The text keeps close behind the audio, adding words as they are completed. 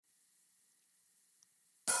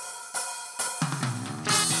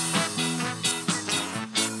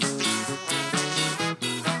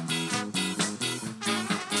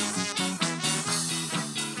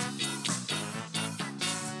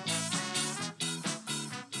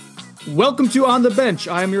Welcome to On the Bench.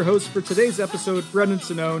 I am your host for today's episode, Brendan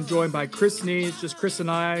Sinone, joined by Chris Nee. It's just Chris and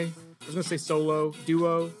I was going to say solo,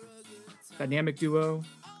 duo, dynamic duo.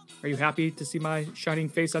 Are you happy to see my shining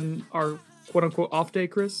face on our quote-unquote off day,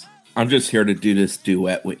 Chris? I'm just here to do this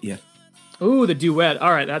duet with you. Ooh, the duet.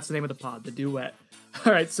 All right, that's the name of the pod, the duet.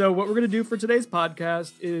 All right, so what we're going to do for today's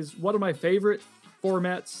podcast is one of my favorite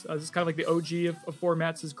formats. This is kind of like the OG of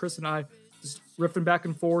formats, is Chris and I just riffing back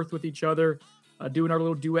and forth with each other, doing our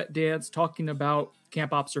little duet dance, talking about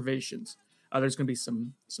camp observations. There's going to be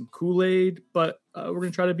some Kool-Aid, but we're going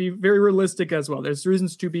to try to be very realistic as well. There's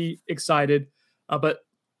reasons to be excited, but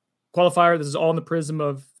qualifier, this is all in the prism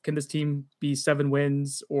of, can this team be 7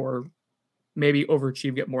 wins or maybe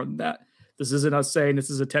overachieve, get more than that? This isn't us saying this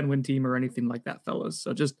is a 10-win team or anything like that, fellas.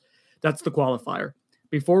 So just that's the qualifier.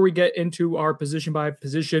 Before we get into our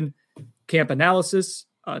position-by-position camp analysis,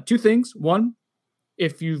 2 things. One,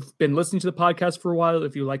 if you've been listening to the podcast for a while,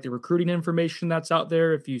 if you like the recruiting information that's out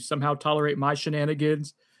there, if you somehow tolerate my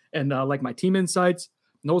shenanigans and like my team insights,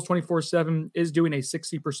 Noles 24/7 is doing a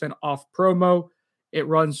 60% off promo. It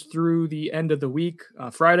runs through the end of the week,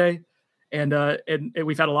 Friday. And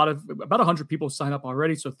we've had about 100 people sign up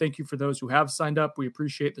already. So thank you for those who have signed up. We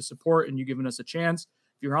appreciate the support and you giving us a chance.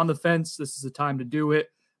 If you're on the fence, this is the time to do it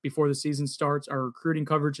before the season starts. Our recruiting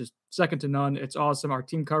coverage is second to none. It's awesome. Our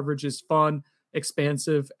team coverage is fun,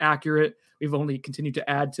 expansive, accurate. We've only continued to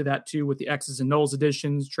add to that too with the X's and Noles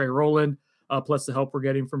editions, Trey Rowland, plus the help we're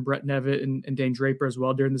getting from Brett Nevitt and Dane Draper as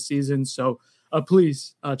well during the season. So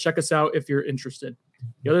please check us out if you're interested.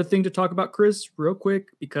 The other thing to talk about, Chris, real quick,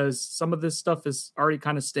 because some of this stuff is already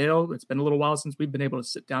kind of stale. It's been a little while since we've been able to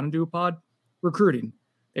sit down and do a pod. Recruiting.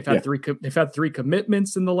 They've had three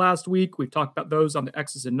commitments in the last week. We've talked about those on the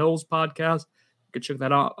X's and Noles podcast. You can check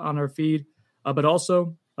that out on our feed. But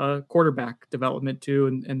also quarterback development too.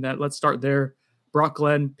 And that, let's start there. Brock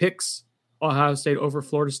Glenn picks Ohio State over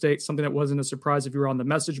Florida State, something that wasn't a surprise if you were on the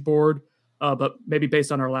message board. But maybe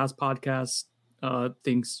based on our last podcast,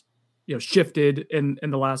 things shifted in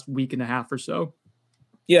the last week and a half or so.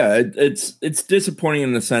 Yeah, it's disappointing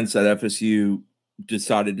in the sense that FSU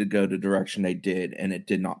decided to go the direction they did, and it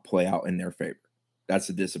did not play out in their favor. That's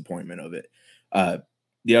the disappointment of it.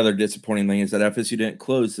 The other disappointing thing is that FSU didn't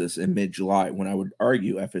close this in mid-July, when I would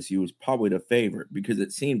argue FSU was probably the favorite, because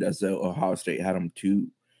it seemed as though Ohio State had them to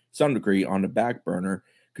some degree on the back burner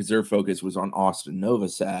because their focus was on Austin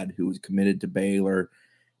Novosad, who was committed to Baylor,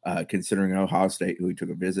 considering Ohio State, who we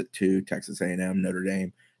took a visit to, Texas A&M, Notre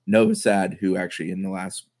Dame. Novosad, who actually in the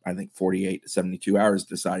last, 48 to 72 hours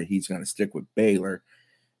decided he's going to stick with Baylor.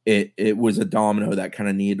 It was a domino that kind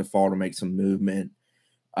of needed to fall to make some movement.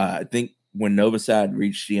 I think when Novosad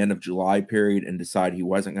reached the end of July period and decided he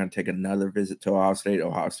wasn't going to take another visit to Ohio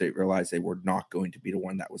State realized they were not going to be the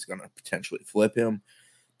one that was going to potentially flip him.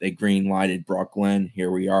 They green-lighted Brock Glenn. Here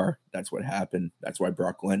we are. That's what happened. That's why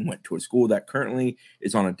Brock Glenn went to a school that currently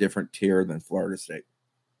is on a different tier than Florida State.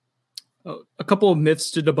 A couple of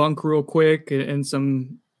myths to debunk real quick and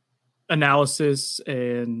some analysis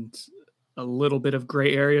and a little bit of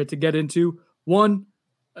gray area to get into. One,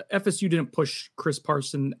 FSU didn't push Chris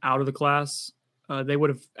Parson out of the class. They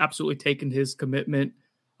would have absolutely taken his commitment.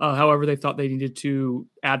 However, they thought they needed to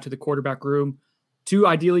add to the quarterback room. 2,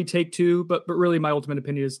 ideally take 2, but really my ultimate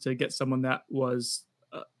opinion is to get someone that was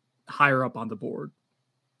higher up on the board.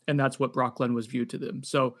 And that's what Brock Glenn was viewed to them.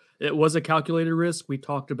 So it was a calculated risk. We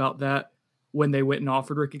talked about that when they went and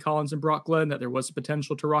offered Ricky Collins and Brock Glenn, that there was a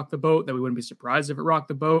potential to rock the boat, that we wouldn't be surprised if it rocked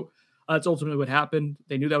the boat. That's ultimately what happened.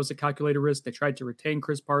 They knew that was a calculated risk. They tried to retain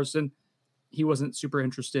Chris Parson. He wasn't super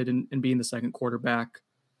interested in being the second quarterback,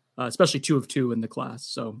 especially 2 of 2 in the class.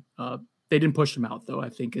 So they didn't push him out, though, I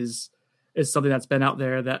think is something that's been out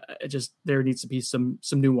there that there needs to be some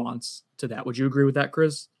nuance to that. Would you agree with that,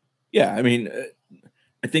 Chris? Yeah,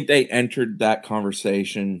 I think they entered that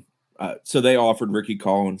conversation. So they offered Ricky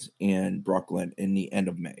Collins and Brock Glenn in the end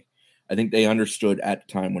of May. I think they understood at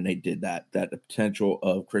the time when they did that the potential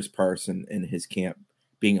of Chris Parson and his camp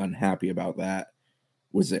being unhappy about that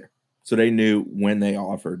was there. So they knew when they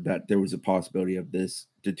offered that there was a possibility of this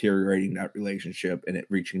deteriorating that relationship and it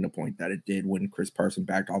reaching the point that it did when Chris Parson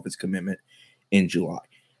backed off his commitment in July.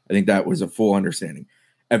 I think that was a full understanding.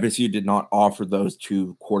 FSU did not offer those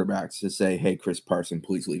 2 quarterbacks to say, hey, Chris Parson,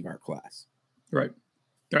 please leave our class. Right.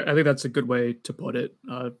 I think that's a good way to put it.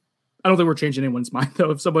 I don't think we're changing anyone's mind, though.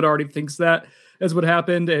 If someone already thinks that is what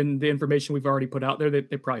happened and the information we've already put out there, they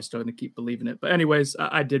probably still going to keep believing it. But anyways,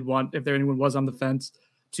 I did want, if anyone was on the fence,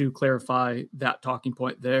 to clarify that talking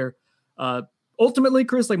point there. Ultimately,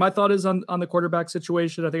 Chris, my thought is on the quarterback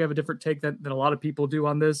situation. I think I have a different take than a lot of people do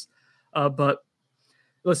on this. But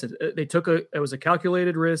listen, it was a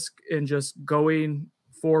calculated risk in just going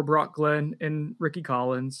for Brock Glenn and Ricky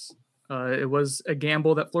Collins. It was a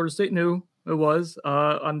gamble that Florida State knew it was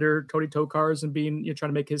under Cody Tokars and being, trying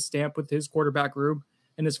to make his stamp with his quarterback room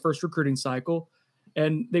in his first recruiting cycle.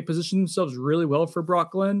 And they positioned themselves really well for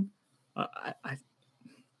Brock Glenn. I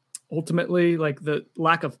ultimately, like, the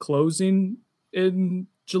lack of closing in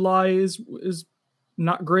July is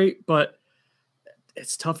not great, but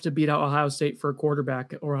it's tough to beat out Ohio State for a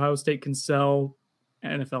quarterback. Or Ohio State can sell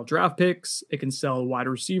NFL draft picks. It can sell a wide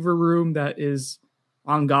receiver room that is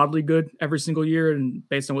ungodly good every single year. And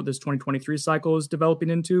based on what this 2023 cycle is developing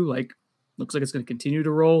into, like, looks like it's going to continue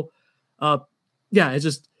to roll. Yeah,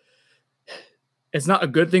 it's not a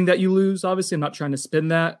good thing that you lose. Obviously, I'm not trying to spin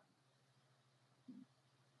that.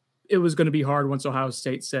 It was going to be hard once Ohio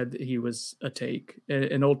State said that he was a take.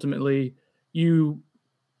 And ultimately, you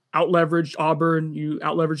out-leveraged Auburn, you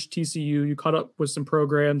out-leveraged TCU, you caught up with some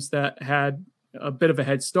programs that had a bit of a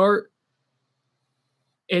head start,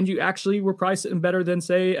 and you actually were probably sitting better than,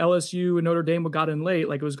 say, LSU and Notre Dame got in late.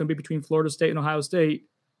 Like, it was going to be between Florida State and Ohio State.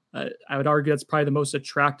 I would argue that's probably the most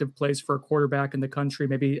attractive place for a quarterback in the country,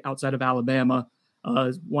 maybe outside of Alabama,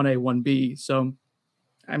 1A, 1B. So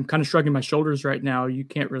I'm kind of shrugging my shoulders right now. You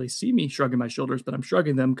can't really see me shrugging my shoulders, but I'm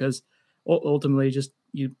shrugging them because ultimately just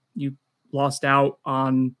you lost out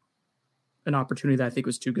on an opportunity that I think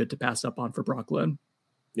was too good to pass up on for Brock Glenn.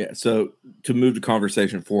 Yeah, so to move the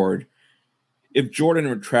conversation forward, if Jordan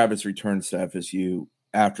or Travis returns to FSU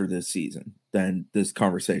after this season, then this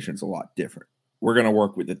conversation is a lot different. We're going to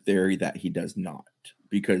work with the theory that he does not,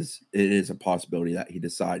 because it is a possibility that he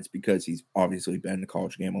decides, because he's obviously been in the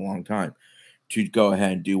college game a long time, to go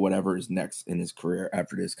ahead and do whatever is next in his career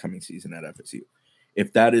after this coming season at FSU.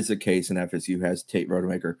 If that is the case, and FSU has Tate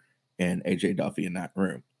Rodemaker and AJ Duffy in that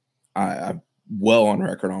room, I'm well on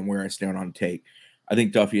record on where I stand on Tate. I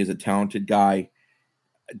think Duffy is a talented guy.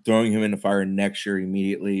 Throwing him in the fire next year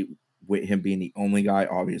immediately, with him being the only guy,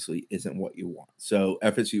 obviously isn't what you want. So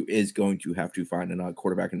FSU is going to have to find another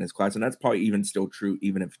quarterback in this class, and that's probably even still true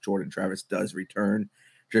even if Jordan Travis does return,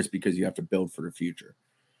 just because you have to build for the future.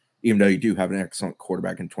 Even though you do have an excellent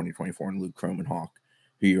quarterback in 2024 in Luke Kromenhoek,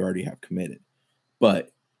 who you already have committed.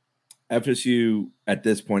 But FSU, at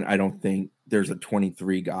this point, I don't think there's a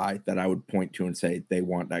 23 guy that I would point to and say they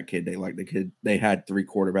want that kid. They like the kid. They had 3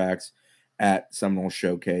 quarterbacks at Seminole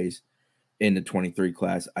Showcase in the 23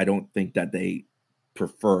 class. I don't think that they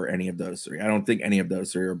prefer any of those 3. I don't think any of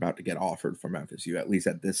those 3 are about to get offered from FSU, at least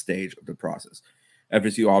at this stage of the process.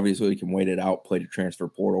 FSU obviously can wait it out, play the transfer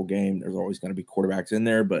portal game. There's always going to be quarterbacks in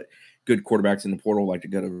there, but good quarterbacks in the portal like to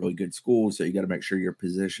go to really good schools. So you got to make sure you're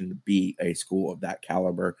positioned to be a school of that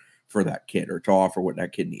caliber for that kid, or to offer what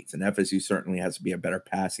that kid needs. And FSU certainly has to be a better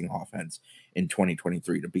passing offense in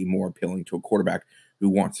 2023 to be more appealing to a quarterback who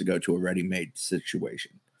wants to go to a ready-made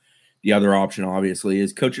situation. The other option, obviously,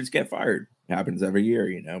 is coaches get fired. It happens every year,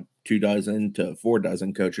 2 dozen to 4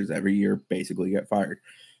 dozen coaches every year basically get fired.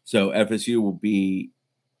 So FSU will be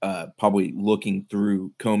probably looking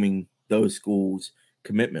through, combing those schools'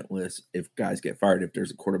 commitment lists if guys get fired, if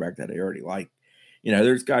there's a quarterback that they already like.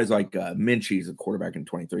 There's guys like Minchie's a quarterback in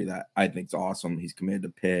 23 that I think is awesome. He's committed to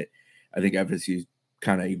Pitt. I think FSU's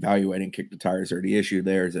kind of evaluating, kick the tires, or the issue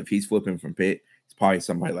there is if he's flipping from Pitt, it's probably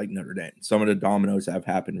somebody like Notre Dame. Some of the dominoes that have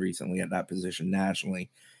happened recently at that position nationally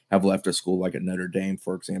have left a school like a Notre Dame,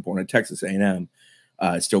 for example, and a Texas A&M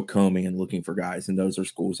still combing and looking for guys. And those are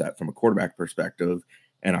schools that, from a quarterback perspective,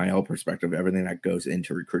 NIL perspective, everything that goes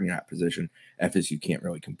into recruiting that position, FSU can't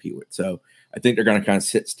really compete with. So I think they're going to kind of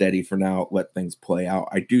sit steady for now, let things play out.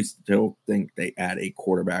 I do still think they add a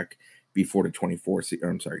quarterback before the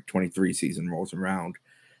 23 season rolls around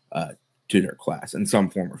to their class in some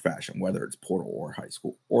form or fashion, whether it's portal or high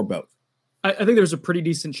school or both. I think there's a pretty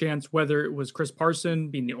decent chance, whether it was Chris Parson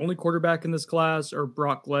being the only quarterback in this class or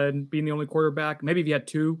Brock Glenn being the only quarterback. Maybe if you had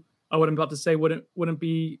 2, what I'm about to say wouldn't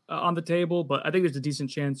be on the table, but I think there's a decent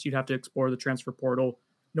chance you'd have to explore the transfer portal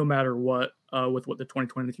no matter what, with what the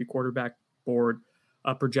 2023 quarterback board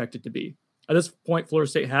projected to be. At this point, Florida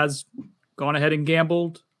State has gone ahead and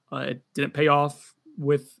gambled. It didn't pay off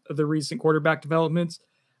with the recent quarterback developments.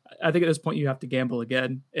 I think at this point you have to gamble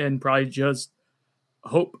again and probably just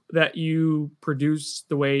hope that you produce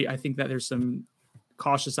the way I think that there's some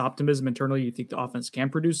cautious optimism internally. You think the offense can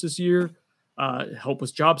produce this year. Help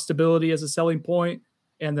with job stability as a selling point,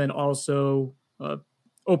 and then also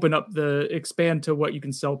expand to what you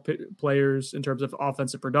can sell players in terms of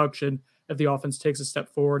offensive production. If the offense takes a step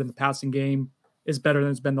forward and the passing game is better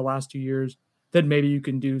than it's been the last 2 years, then maybe you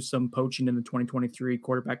can do some poaching in the 2023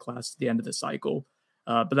 quarterback class at the end of the cycle.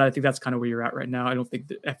 But I think that's kind of where you're at right now. I don't think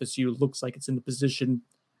that FSU looks like it's in the position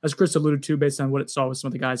as Chris alluded to, based on what it saw with some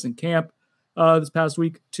of the guys in camp this past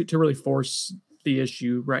week, to really force the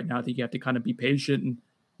issue right now. I think you have to kind of be patient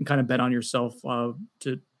and kind of bet on yourself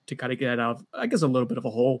to kind of get out of, I guess, a little bit of a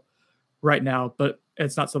hole right now. But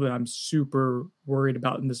it's not something I'm super worried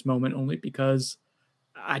about in this moment, only because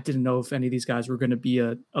I didn't know if any of these guys were going to be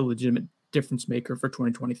a legitimate difference maker for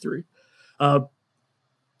 2023.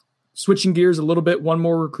 Switching gears a little bit, one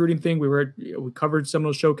more recruiting thing. We covered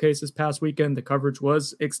Seminole Showcase this past weekend. The coverage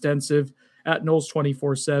was extensive at Noles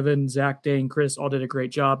 24/7. Zach, Dane, Chris all did a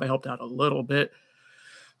great job. I helped out a little bit.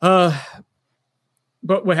 But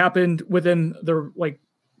what happened within the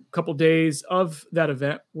couple days of that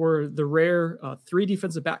event were the rare 3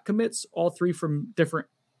 defensive back commits, all 3 from different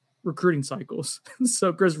recruiting cycles.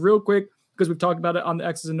 So, Chris, real quick, because we've talked about it on the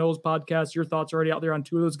X's and O's podcast, your thoughts are already out there on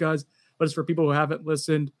 2 of those guys. But it's for people who haven't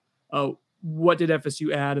listened. What did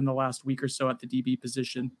FSU add in the last week or so at the DB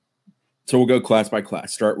position? So we'll go class by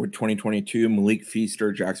class. Start with 2022, Malik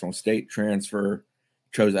Feaster, Jacksonville State transfer,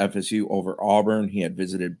 chose FSU over Auburn. He had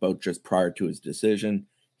visited both just prior to his decision.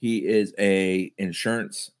 He is a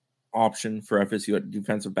insurance option for FSU at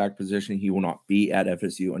defensive back position. He will not be at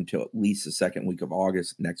FSU until at least the second week of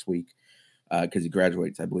August next week, because he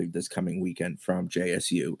graduates, I believe, this coming weekend from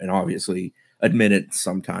JSU. And obviously, admitted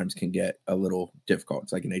sometimes can get a little difficult.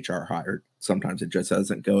 It's like an HR hire. Sometimes it just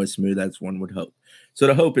doesn't go as smooth as one would hope. So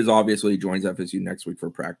the hope is obviously he joins FSU next week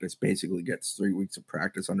for practice, basically gets 3 weeks of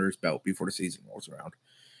practice under his belt before the season rolls around.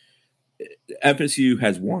 FSU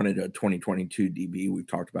has wanted a 2022 DB. We've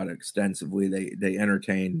talked about it extensively. They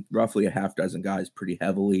entertained roughly a half dozen guys pretty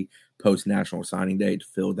heavily post-National Signing Day to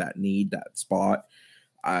fill that need, that spot.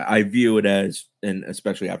 I view it as, and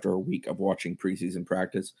especially after a week of watching preseason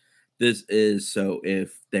practice, this is so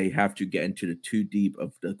if they have to get into the 2 deep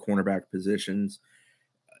of the cornerback positions,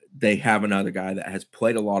 they have another guy that has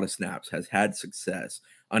played a lot of snaps, has had success,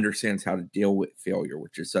 understands how to deal with failure,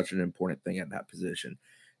 which is such an important thing at that position.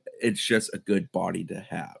 It's just a good body to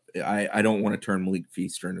have. I don't want to turn Malik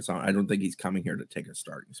Feaster into something. I don't think he's coming here to take a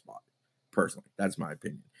starting spot, personally. That's my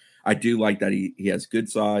opinion. I do like that he has good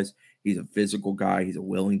size. He's a physical guy. He's a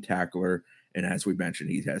willing tackler. And as we mentioned,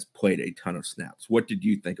 he has played a ton of snaps. What did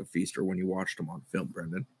you think of Feaster when you watched him on film,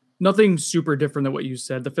 Brendan? Nothing super different than what you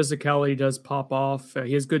said. The physicality does pop off.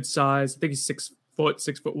 He has good size. I think he's 6 foot,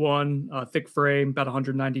 6'1", thick frame, about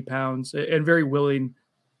 190 pounds, and very willing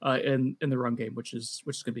in the run game, which is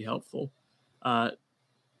going to be helpful.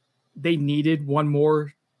 They needed one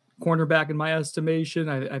more cornerback in my estimation.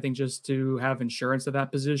 I think just to have insurance at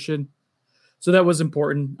that position. So that was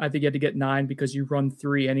important. I think you had to get 9 because you run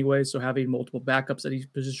 3 anyway. So having multiple backups at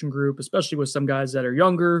each position group, especially with some guys that are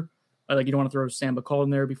younger, like you don't want to throw Sam Bacall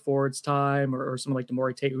in there before it's time, or someone like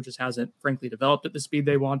Demore Tate who just hasn't frankly developed at the speed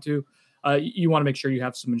they want to. You want to make sure you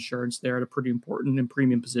have some insurance there at a pretty important and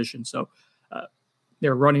premium position. So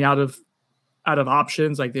they're running out of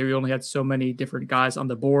options. Like they only had so many different guys on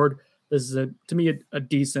the board. This is to me a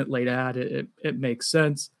decent late ad. It makes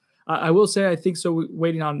sense. I will say, I think so.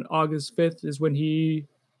 Waiting on August 5th is when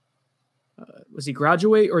was he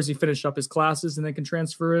graduate, or is he finished up his classes and then can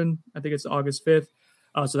transfer in? I think it's August 5th.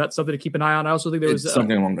 So that's something to keep an eye on. I also think there was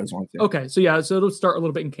something along those lines. Yeah. Okay. So so it'll start a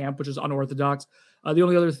little bit in camp, which is unorthodox. The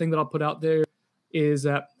only other thing that I'll put out there is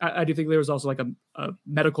that I do think there was also like a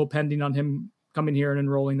medical pending on him coming here and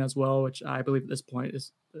enrolling as well, which I believe at this point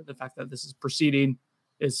is the fact that this is proceeding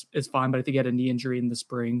is fine. But I think he had a knee injury in the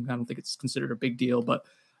spring. I don't think it's considered a big deal, but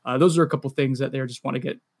those are a couple things that they just want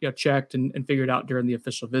to get checked and figured out during the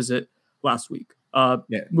official visit last week.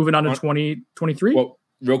 Moving on to 2023. Well,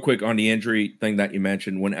 real quick on the injury thing that you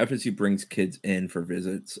mentioned, when FSU brings kids in for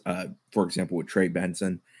visits, for example, with Trey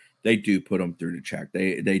Benson, they do put them through the check.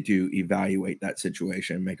 They do evaluate that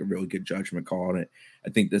situation and make a really good judgment call on it. I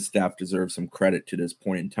think this staff deserves some credit to this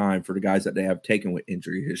point in time for the guys that they have taken with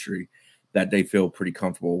injury history, that they feel pretty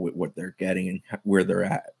comfortable with what they're getting and where they're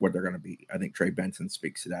at, what they're going to be. I think Trey Benson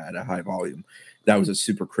speaks to that at a high volume. That was a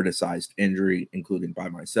super criticized injury, including by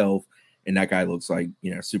myself. And that guy looks like,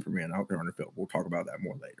 Superman out there on the field. We'll talk about that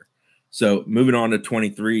more later. So moving on to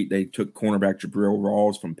 23, they took cornerback Jabril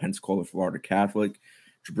Rawls from Pensacola, Florida Catholic.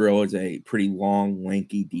 Jabril is a pretty long,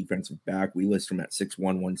 lanky defensive back. We list him at 6'1",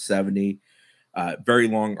 170. Very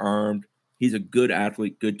long-armed. He's a good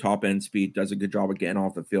athlete, good top-end speed, does a good job of getting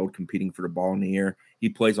off the field, competing for the ball in the air. He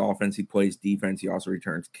plays offense. He plays defense. He also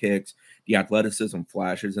returns kicks. The athleticism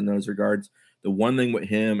flashes in those regards. The one thing with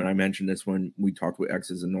him, and I mentioned this when we talked with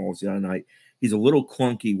X's and O's the other night, he's a little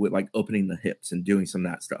clunky with like opening the hips and doing some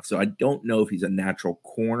of that stuff. So I don't know if he's a natural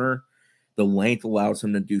corner. The length allows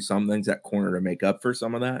him to do some things at corner to make up for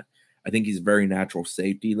some of that. I think he's a very natural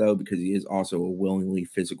safety, though, because he is also a willingly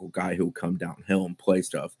physical guy who will come downhill and play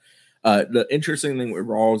stuff. The interesting thing with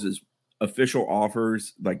Rawls is official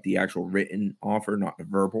offers, like the actual written offer, not the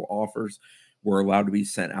verbal offers, were allowed to be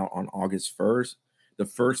sent out on August 1st. The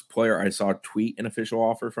first player I saw tweet an official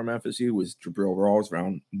offer from FSU was Jabril Rawls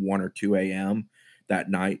around 1 or 2 a.m. that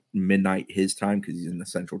night, midnight his time, because he's in the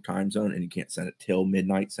central time zone and you can't send it till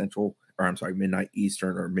midnight central, or I'm sorry, midnight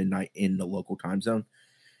Eastern or midnight in the local time zone.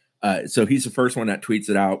 So he's the first one that tweets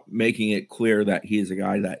it out, making it clear that he is a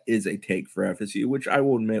guy that is a take for FSU, which I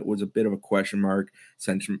will admit was a bit of a question mark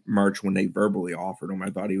since March when they verbally offered him.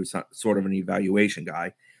 I thought he was sort of an evaluation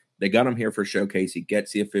guy. They got him here for showcase. He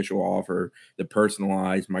gets the official offer, the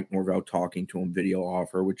personalized Mike Norvell talking to him video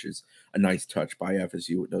offer, which is a nice touch by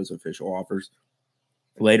FSU with those official offers.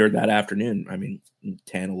 Later that afternoon,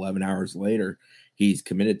 10, 11 hours later, he's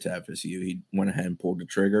committed to FSU. He went ahead and pulled the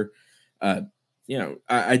trigger.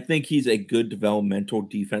 I think he's a good developmental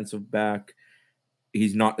defensive back.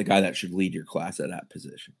 He's not the guy that should lead your class at that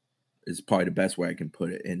position. Is probably the best way I can put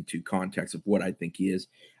it into context of what I think he is.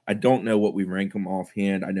 I don't know what we rank him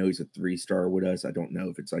offhand. I know he's a 3-star with us. I don't know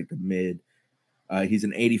if it's like the mid. He's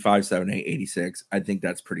an 85, 78, 86. I think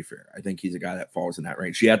that's pretty fair. I think he's a guy that falls in that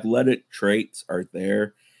range. The athletic traits are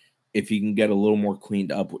there. If he can get a little more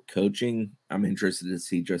cleaned up with coaching, I'm interested to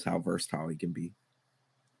see just how versatile he can be.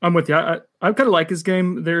 I'm with you. I kind of like his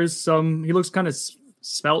game. He looks kind of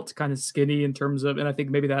svelte, kind of skinny in terms of, and I think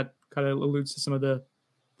maybe that kind of alludes to some of the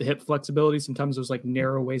hip flexibility. Sometimes those like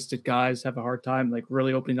narrow waisted guys have a hard time like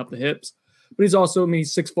really opening up the hips, but he's also,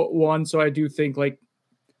 he's 6'1". So I do think like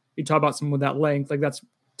you talk about someone with that length, like that's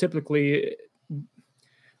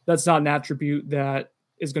not an attribute that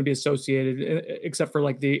is going to be associated except for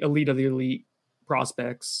like the elite of the elite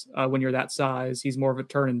prospects. When you're that size, he's more of a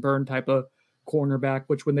turn and burn type of cornerback,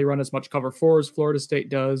 which when they run as much cover 4 as Florida State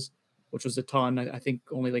does, which was a ton, I think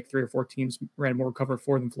only like 3 or 4 teams ran more cover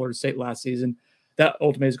 4 than Florida State last season. That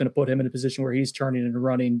ultimately is going to put him in a position where he's turning and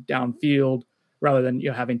running downfield rather than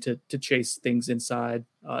having to chase things inside.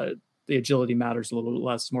 The agility matters a little bit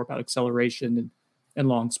less, more about acceleration and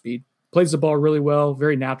long speed. Plays the ball really well,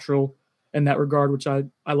 very natural in that regard, which I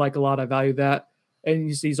like a lot. I value that. And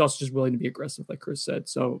he's also just willing to be aggressive, like Chris said.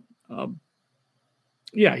 So,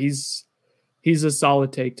 he's a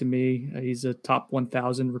solid take to me. He's a top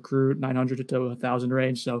 1,000 recruit, 900 to 1,000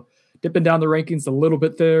 range. So dipping down the rankings a little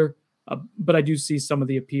bit there, but I do see some of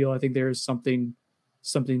the appeal. I think there is something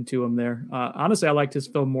to him there. Honestly, I liked his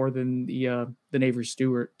film more than the Avery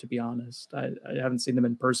Stewart, to be honest. I haven't seen them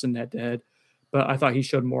in person head to head, but I thought he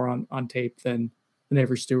showed more on tape than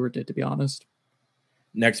Avery Stewart did, to be honest.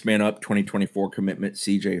 Next man up, 2024 commitment,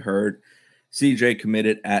 CJ Hurd. CJ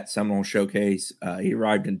committed at Seminole Showcase. He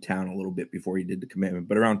arrived in town a little bit before he did the commitment,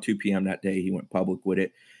 but around 2 p.m. that day, he went public with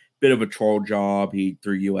it. Bit of a troll job. He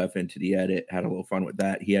threw UF into the edit, had a little fun with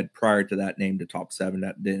that. He had prior to that named a top 7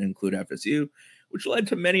 that didn't include FSU, which led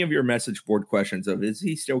to many of your message board questions of, is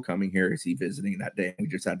he still coming here? Is he visiting that day? And we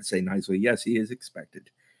just had to say nicely, yes, he is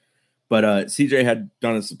expected. But CJ had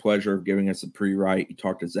done us the pleasure of giving us a pre-write. He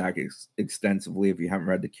talked to Zach extensively. If you haven't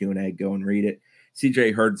read the Q&A, go and read it.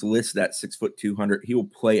 CJ Hurd's listed at 6', 200. He will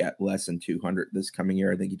play at less than 200 this coming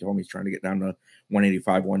year. I think he told me he's trying to get down to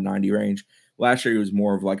 185, 190 range. Last year, he was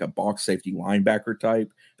more of like a box safety linebacker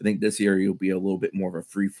type. I think this year he'll be a little bit more of a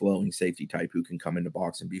free-flowing safety type who can come in the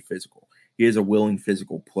box and be physical. He is a willing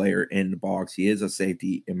physical player in the box. He is a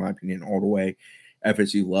safety, in my opinion, all the way.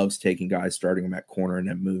 FSU loves taking guys, starting them at corner, and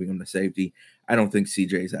then moving them to safety. I don't think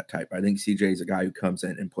CJ is that type. I think CJ is a guy who comes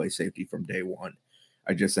in and plays safety from day one.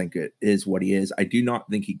 I just think it is what he is. I do not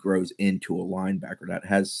think he grows into a linebacker. That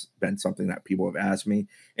has been something that people have asked me,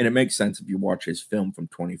 and it makes sense if you watch his film from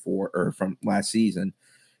 24 or from last season,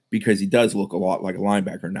 because he does look a lot like a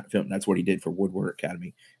linebacker in that film. That's what he did for Woodward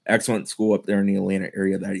Academy. Excellent school up there in the Atlanta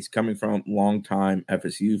area that he's coming from. Long-time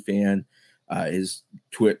FSU fan. His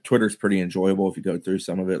Twitter's pretty enjoyable if you go through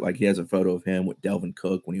some of it. Like, he has a photo of him with Delvin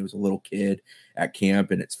Cook when he was a little kid at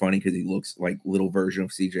camp, and it's funny because he looks like little version of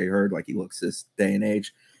CJ Hurd, like he looks this day and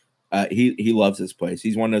age. He loves this place.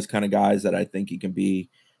 He's one of those kind of guys that I think he can be,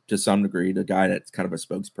 to some degree, the guy that's kind of a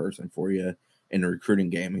spokesperson for you in the recruiting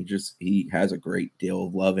game. He has a great deal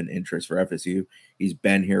of love and interest for FSU. He's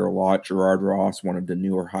been here a lot. Gerard Ross, one of the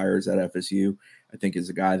newer hires at FSU, I think is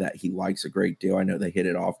a guy that he likes a great deal. I know they hit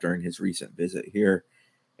it off during his recent visit here,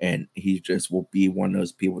 and he just will be one of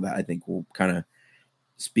those people that I think will kind of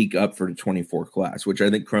speak up for the 24 class, which I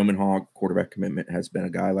think Kromenhoek, quarterback commitment, has been a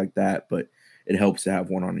guy like that, but it helps to have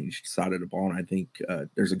one on each side of the ball, and I think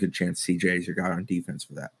there's a good chance CJ is your guy on defense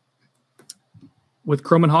for that. With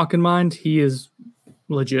Kromenhoek in mind, he is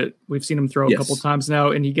legit. We've seen him throw a couple times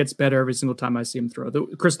now, and he gets better every single time I see him throw.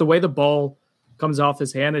 Chris, the way the ball comes off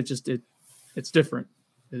his hand, it's different.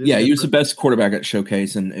 He was the best quarterback at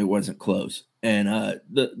Showcase, and it wasn't close. And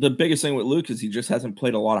the biggest thing with Luke is he just hasn't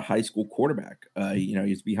played a lot of high school quarterback.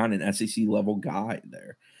 He's behind an SEC level guy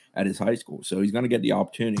there at his high school, so he's going to get the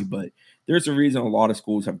opportunity. But there's a reason a lot of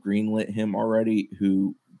schools have greenlit him already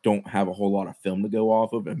who don't have a whole lot of film to go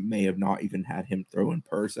off of and may have not even had him throw in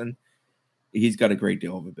person. He's got a great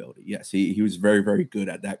deal of ability. Yes, he was very, very good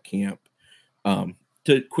at that camp.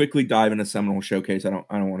 To quickly dive into Seminole Showcase, I don't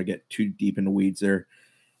want to get too deep in the weeds there.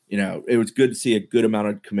 It was good to see a good amount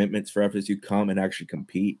of commitments for FSU come and actually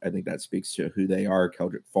compete. I think that speaks to who they are.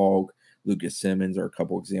 Keldrick Fogg, Lucas Simmons are a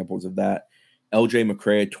couple examples of that. LJ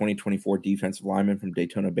McCray, 2024 defensive lineman from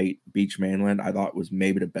Daytona Beach, Maryland, I thought was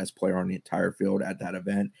maybe the best player on the entire field at that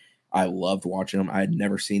event. I loved watching him. I had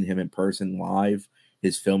never seen him in person live.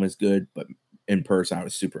 His film is good, but in person, I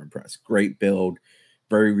was super impressed. Great build,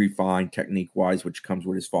 very refined technique-wise, which comes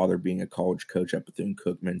with his father being a college coach at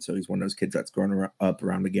Bethune-Cookman. So he's one of those kids that's grown up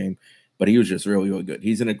around the game. But he was just really, really good.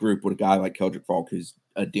 He's in a group with a guy like Keldrick Falk, who's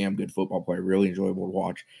a damn good football player, really enjoyable to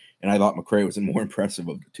watch. And I thought McCray was the more impressive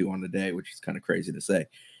of the two on the day, which is kind of crazy to say.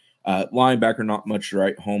 Linebacker, not much to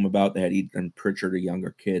write home about. They had Ethan Pritchard, a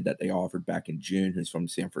younger kid that they offered back in June, who's from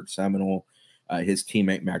Sanford Seminole. His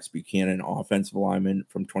teammate, Max Buchanan, offensive lineman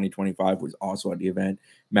from 2025, was also at the event.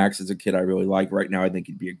 Max is a kid I really like. Right now, I think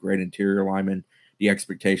he'd be a great interior lineman. The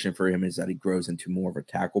expectation for him is that he grows into more of a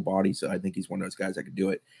tackle body, so I think he's one of those guys that could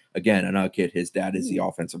do it. Again, another kid, his dad is the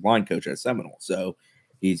offensive line coach at Seminole, so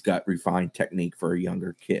he's got refined technique for a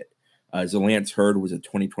younger kid. Zalance Hurd was a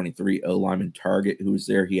 2023 O-lineman target who was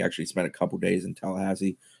there. He actually spent a couple days in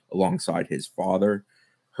Tallahassee alongside his father.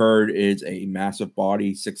 Hurd is a massive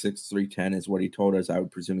body, 6'6", 310 is what he told us. I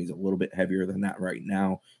would presume he's a little bit heavier than that right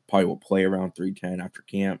now. Probably will play around 310 after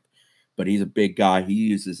camp. But he's a big guy. He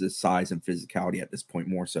uses his size and physicality at this point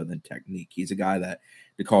more so than technique. He's a guy that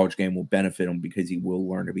the college game will benefit him because he will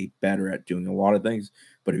learn to be better at doing a lot of things.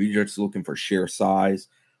 But if you're just looking for sheer size,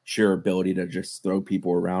 sheer ability to just throw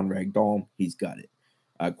people around ragdoll, he's got it.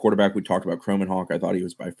 Quarterback, we talked about Cromenhawk. I thought he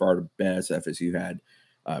was by far the best. FSU had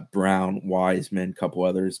Brown, Wiseman, a couple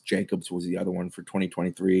others. Jacobs was the other one for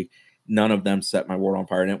 2023. None of them set my world on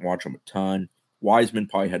fire. I didn't watch them a ton. Wiseman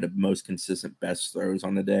probably had the most consistent, best throws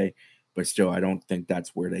on the day. But still, I don't think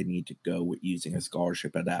that's where they need to go with using a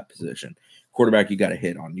scholarship at that position. Quarterback, you got to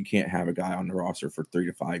hit on. You can't have a guy on the roster for 3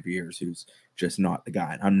 to 5 years who's just not the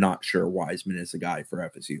guy. And I'm not sure Wiseman is the guy for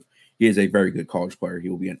FSU. He is a very good college player. He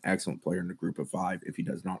will be an excellent player in the group of 5 if he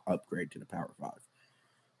does not upgrade to the Power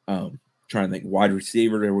 5. Trying to think, wide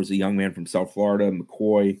receiver, there was a young man from South Florida,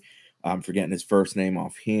 McCoy. I'm forgetting his first name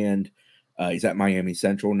offhand. He's at Miami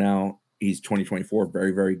Central now. He's 2024,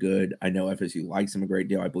 very, very good. I know FSU likes him a great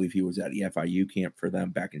deal. I believe he was at the FIU camp for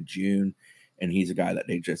them back in June, and he's a guy that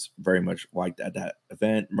they just very much liked at that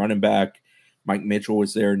event. Running back, Mike Mitchell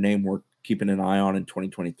was there, name we're keeping an eye on in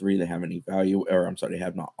 2023. They haven't they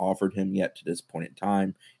have not offered him yet to this point in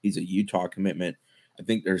time. He's a Utah commitment. I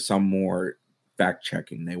think there's some more fact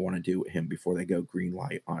checking they want to do with him before they go green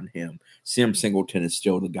light on him. Sam Singleton is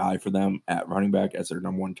still the guy for them at running back as their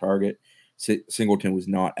number one target. Singleton was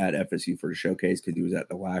not at FSU for the showcase because he was at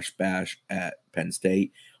the Lash Bash at Penn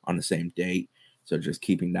State on the same date. So just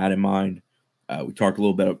keeping that in mind. We talked a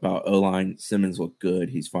little bit about O-line. Simmons looked good.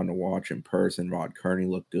 He's fun to watch in person. Rod Kearney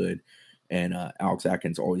looked good. And Alex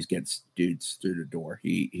Atkins always gets dudes through the door.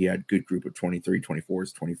 He had a good group of 23,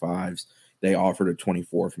 24s, 25s. They offered a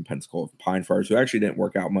 24 from Pensacola Pine Fires, who actually didn't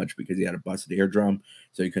work out much because he had a busted eardrum,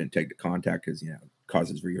 so he couldn't take the contact because, it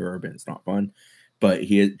causes reverb and it's not fun. But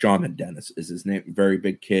Jonathan Dennis is his name. Very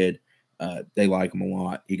big kid. They like him a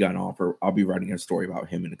lot. He got an offer. I'll be writing a story about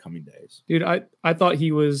him in the coming days. Dude, I thought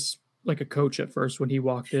he was like a coach at first when he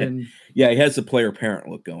walked in. Yeah, he has the player parent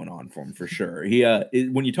look going on for him for sure.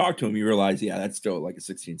 When you talk to him, you realize, that's still like a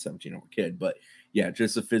 16, 17-year-old kid. But yeah,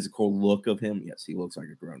 just the physical look of him. Yes, he looks like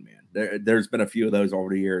a grown man. There's been a few of those over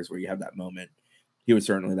the years where you have that moment. He was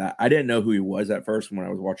certainly that. I didn't know who he was at first when I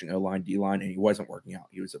was watching O-line, D-line, and he wasn't working out.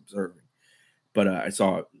 He was observing. But I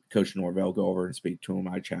saw Coach Norvell go over and speak to him.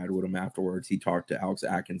 I chatted with him afterwards. He talked to Alex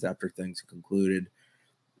Atkins after things concluded.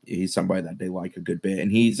 He's somebody that they like a good bit. And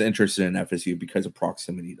he's interested in FSU because of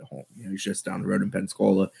proximity to home. He's just down the road in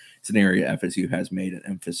Pensacola. It's an area FSU has made an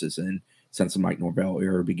emphasis in since the Mike Norvell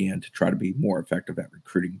era began to try to be more effective at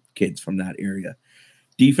recruiting kids from that area.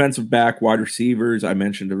 Defensive back, wide receivers. I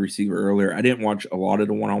mentioned the receiver earlier. I didn't watch a lot of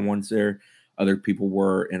the one-on-ones there. Other people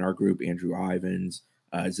were in our group, Andrew Ivins,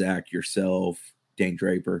 Zach, yourself, Dane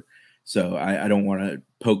Draper. So I don't want to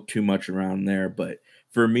poke too much around there. But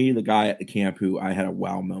for me, the guy at the camp who I had a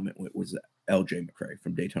wow moment with was LJ McCray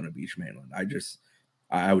from Daytona Beach, Maryland.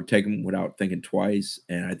 I would take him without thinking twice.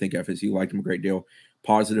 And I think FSU liked him a great deal.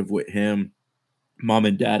 Positive with him. Mom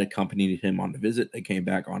and dad accompanied him on the visit. They came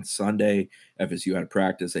back on Sunday. FSU had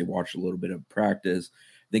practice. They watched a little bit of practice.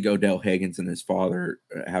 I think Odell Higgins and his father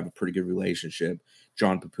have a pretty good relationship.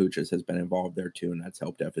 John Papuchas has been involved there too, and that's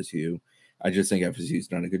helped FSU. I just think FSU's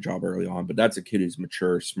done a good job early on, but that's a kid who's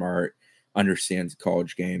mature, smart, understands the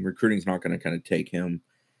college game. Recruiting's not going to kind of take him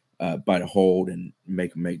by the hold and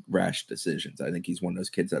make him make rash decisions. I think he's one of those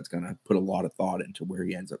kids that's going to put a lot of thought into where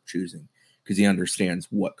he ends up choosing, because he understands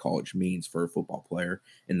what college means for a football player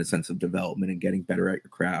in the sense of development and getting better at your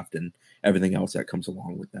craft and everything else that comes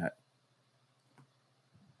along with that.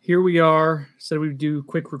 Here we are. Said we'd do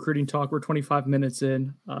quick recruiting talk. We're 25 minutes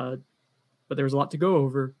in, but there was a lot to go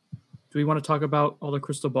over. Do we want to talk about all the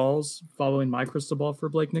crystal balls, following my crystal ball for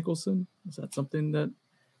Blake Nicholson? Is that something that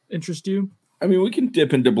interests you? I mean, we can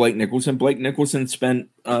dip into Blake Nicholson. Blake Nicholson spent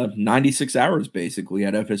 96 hours basically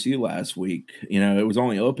at FSU last week. It was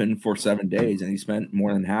only open for 7 days, and he spent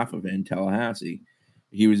more than half of it in Tallahassee.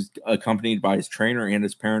 He was accompanied by his trainer and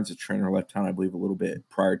his parents. His trainer left town, I believe, a little bit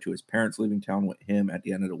prior to his parents leaving town with him at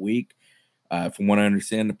the end of the week. From what I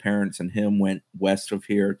understand, the parents and him went west of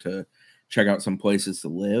here to check out some places to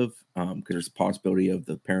live, because there's a possibility of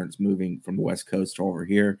the parents moving from the West Coast over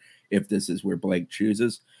here if this is where Blake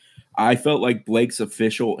chooses. I felt like Blake's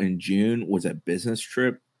official in June was a business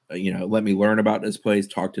trip. Let me learn about this place,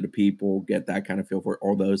 talk to the people, get that kind of feel for it,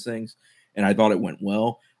 all those things. And I thought it went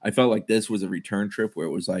well. I felt like this was a return trip where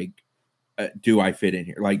it was like, do I fit in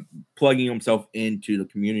here? Like plugging himself into the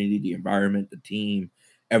community, the environment, the team,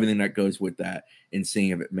 everything that goes with that, and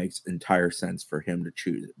seeing if it makes entire sense for him to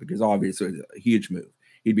choose it. Because obviously it's a huge move.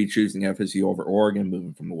 He'd be choosing FSU over Oregon,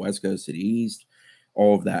 moving from the West Coast to the East.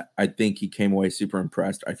 All of that. I think he came away super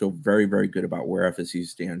impressed. I feel very, very good about where FSU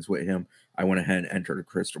stands with him. I went ahead and entered a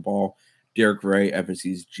crystal ball. Derek Ray,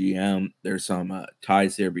 FSU's GM, there's some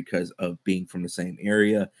ties there because of being from the same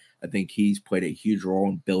area. I think he's played a huge role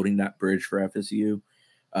in building that bridge for FSU.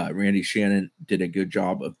 Randy Shannon did a good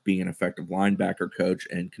job of being an effective linebacker coach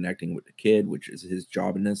and connecting with the kid, which is his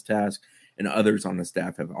job in this task. And others on the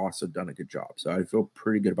staff have also done a good job. So I feel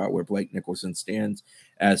pretty good about where Blake Nicholson stands,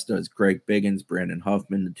 as does Greg Biggins, Brandon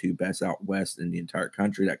Huffman, the two best out west in the entire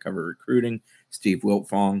country that cover recruiting. Steve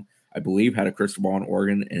Wiltfong, I believe, had a crystal ball in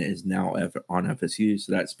Oregon and is now on FSU.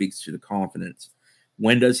 So that speaks to the confidence.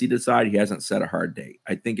 When does he decide? He hasn't set a hard date.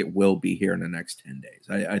 I think it will be here in the next 10 days.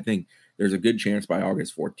 I think there's a good chance by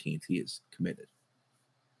August 14th he is committed.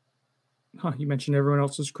 You mentioned everyone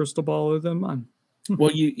else's crystal ball other than mine.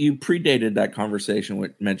 Well, you predated that conversation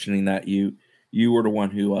with mentioning that you were the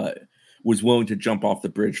one who was willing to jump off the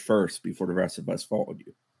bridge first before the rest of us followed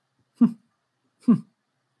you.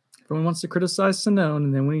 Everyone wants to criticize Sonone,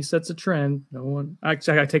 and then when he sets a trend, no one.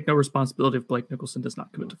 Actually, I take no responsibility if Blake Nicholson does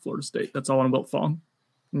not commit to Florida State. That's all on Wiltfong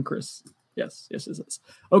and Chris. Yes.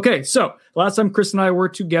 Okay, so last time Chris and I were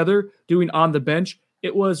together doing On the Bench,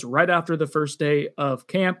 it was right after the first day of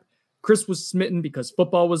camp. Chris was smitten because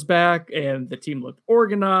football was back and the team looked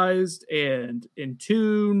organized and in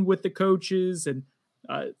tune with the coaches, and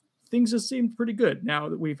things just seemed pretty good. Now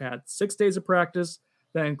that we've had 6 days of practice,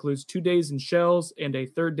 that includes 2 days in shells and a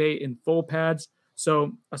third day in full pads.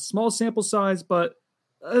 So a small sample size, but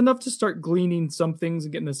enough to start gleaning some things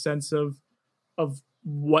and getting a sense of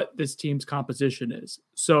what this team's composition is.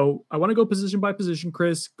 So I want to go position by position,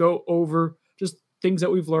 Chris, go over just things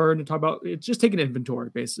that we've learned and talk about. It's just take an inventory,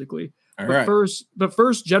 basically. All right.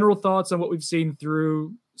 First, general thoughts on what we've seen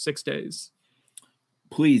through 6 days.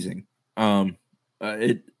 Pleasing. I'm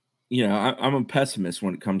a pessimist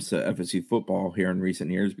when it comes to FSU football here in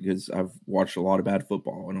recent years, because I've watched a lot of bad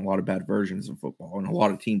football and a lot of bad versions of football and a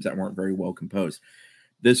lot of teams that weren't very well composed.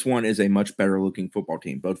 This one is a much better looking football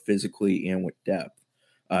team, both physically and with depth.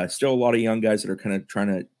 Still a lot of young guys that are kind of trying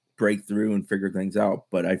to break through and figure things out,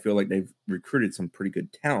 but I feel like they've recruited some pretty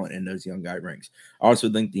good talent in those young guy ranks. I also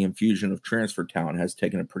think the infusion of transfer talent has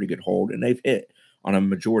taken a pretty good hold, and they've hit on a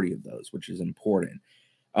majority of those, which is important.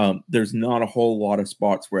 There's not a whole lot of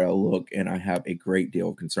spots where I look and I have a great deal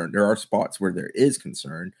of concern. There are spots where there is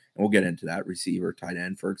concern, and we'll get into that. Receiver, tight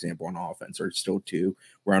end, for example, on offense are still two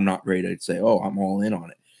where I'm not ready to say, oh, I'm all in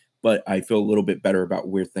on it. But I feel a little bit better about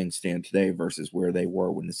where things stand today versus where they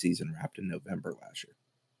were when the season wrapped in November last year.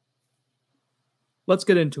 Let's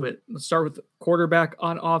get into it. Let's start with quarterback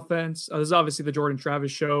on offense. This is obviously the Jordan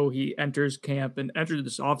Travis show. He enters camp and entered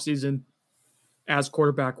this offseason as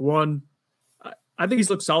quarterback one. I think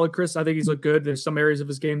he's looked solid, Chris. I think he's looked good. There's some areas of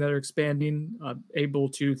his game that are expanding, able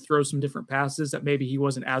to throw some different passes that maybe he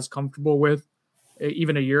wasn't as comfortable with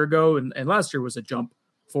even a year ago. And last year was a jump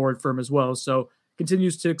forward for him as well. So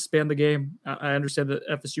continues to expand the game. I understand that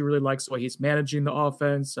FSU really likes the way he's managing the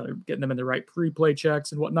offense, getting them in the right pre-play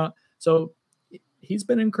checks and whatnot. So he's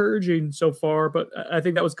been encouraging so far, but I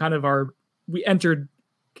think that was kind of we entered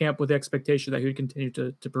camp with the expectation that he would continue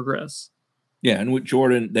to progress. Yeah, and with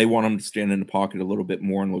Jordan, they want him to stand in the pocket a little bit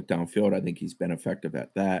more and look downfield. I think he's been effective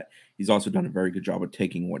at that. He's also done a very good job of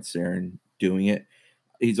taking what's there and doing it.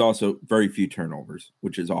 He's also very few turnovers,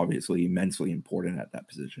 which is obviously immensely important at that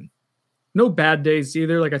position. No bad days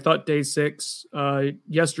either. Like I thought day 6,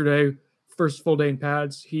 yesterday, first full day in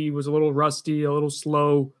pads, he was a little rusty, a little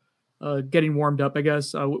slow, getting warmed up, I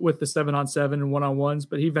guess, with the 7-on-7 and 1-on-1s,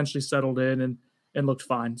 but he eventually settled in and looked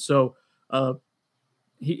fine. So,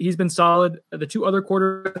 he's been solid. The two other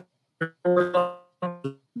quarterbacks.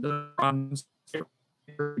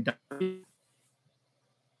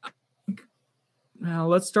 Now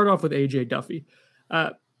let's start off with AJ Duffy.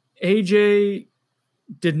 AJ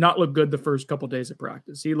did not look good the first couple of days of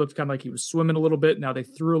practice. He looked kind of like he was swimming a little bit. Now they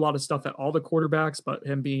threw a lot of stuff at all the quarterbacks, but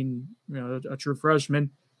him being a true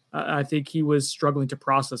freshman, I think he was struggling to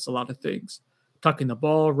process a lot of things, tucking the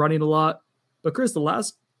ball, running a lot. But Chris, the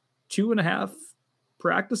last 2.5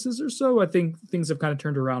 practices or so, I think things have kind of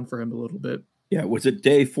turned around for him a little bit. Yeah, was it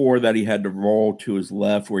day 4 that he had to roll to his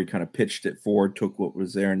left where he kind of pitched it forward, took what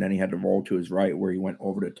was there, and then he had to roll to his right where he went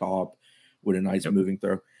over the top with a nice moving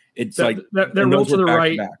throw? It's that roll to the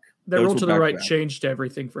right. That roll to the right changed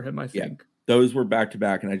everything for him, I think. Yeah, those were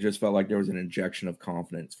back-to-back, and I just felt like there was an injection of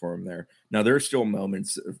confidence for him there. Now, there are still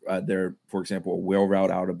moments there, for example, a wheel route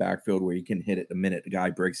out of backfield where you can hit it the minute the guy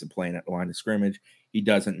breaks the plane at the line of scrimmage. He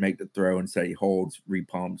doesn't make the throw. Instead, he holds,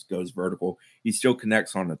 repumps, goes vertical. He still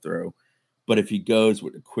connects on the throw. But if he goes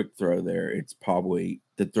with a quick throw there, it's probably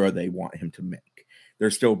the throw they want him to make.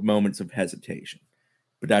 There's still moments of hesitation,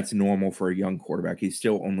 but that's normal for a young quarterback. He's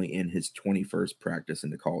still only in his 21st practice in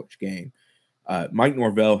the college game. Mike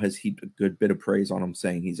Norvell has heaped a good bit of praise on him,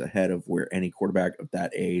 saying he's ahead of where any quarterback of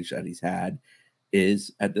that age that he's had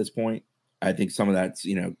is at this point. I think some of that's,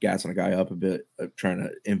 gassing a guy up a bit, trying to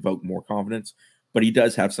invoke more confidence. But he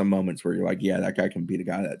does have some moments where you're like, yeah, that guy can be the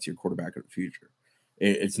guy that's your quarterback of the future.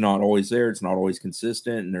 It's not always there. It's not always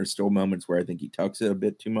consistent. And there's still moments where I think he tucks it a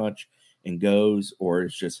bit too much and goes, or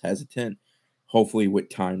is just hesitant. Hopefully with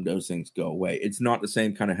time, those things go away. It's not the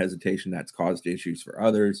same kind of hesitation that's caused issues for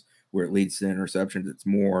others where it leads to interceptions. It's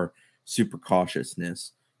more super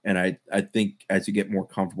cautiousness. And I think as you get more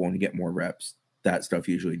comfortable and you get more reps, that stuff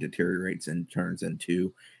usually deteriorates and turns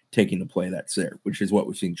into taking the play that's there, which is what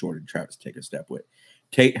we've seen Jordan Travis take a step with.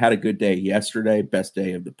 Tate had a good day yesterday, best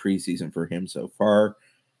day of the preseason for him so far.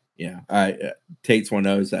 Yeah, Tate's one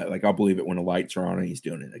of those that, like, I'll believe it when the lights are on and he's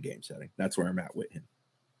doing it in a game setting. That's where I'm at with him.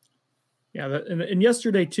 Yeah, and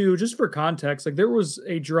yesterday too, just for context, like there was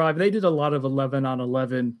a drive. They did a lot of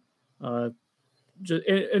 11-on-11,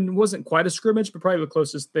 and wasn't quite a scrimmage, but probably the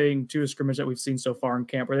closest thing to a scrimmage that we've seen so far in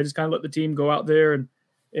camp, where they just kind of let the team go out there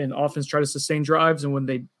and offense try to sustain drives, and when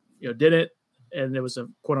they didn't, and there was a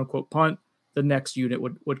quote unquote punt, the next unit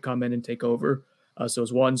would come in and take over. So it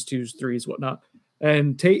was 1s, 2s, 3s, whatnot.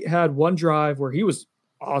 And Tate had one drive where he was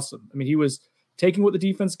awesome. I mean, he was taking what the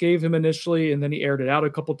defense gave him initially, and then he aired it out a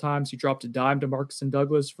couple times. He dropped a dime to Marcus and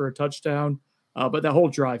Douglas for a touchdown. But that whole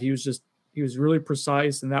drive, he was really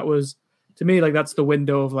precise. And that was, to me, like, that's the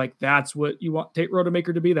window of, like, that's what you want Tate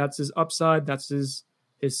Rodemaker to be. That's his upside. That's his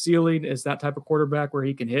ceiling, is that type of quarterback where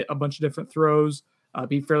he can hit a bunch of different throws,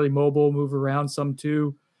 be fairly mobile, move around some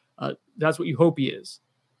too. That's what you hope he is.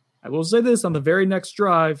 I will say this, on the very next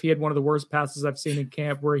drive, he had one of the worst passes I've seen in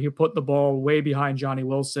camp where he put the ball way behind Johnny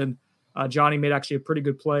Wilson. Johnny made actually a pretty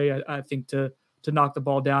good play, I think, to knock the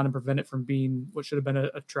ball down and prevent it from being what should have been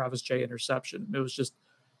a Travis J interception.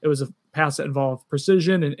 It was a pass that involved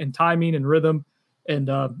precision and timing and rhythm, and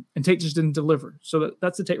Tate just didn't deliver. So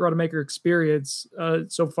that's the Tate Rodemaker experience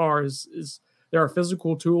so far is there are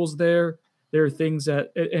physical tools there. There are things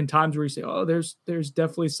that in times where you say, oh, there's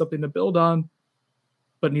definitely something to build on,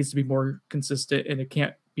 but it needs to be more consistent, and it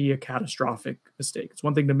can't be a catastrophic mistake. It's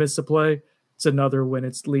one thing to miss a play. It's another when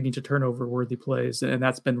it's leading to turnover-worthy plays, and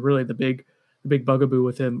that's been really the big bugaboo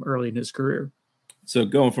with him early in his career. So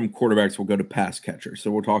going from quarterbacks, we'll go to pass catchers.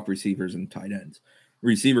 So we'll talk receivers and tight ends.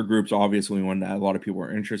 Receiver group's obviously one that a lot of people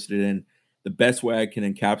are interested in. The best way I can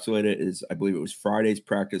encapsulate it is, I believe it was Friday's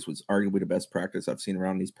practice was arguably the best practice I've seen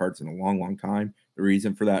around these parts in a long, long time. The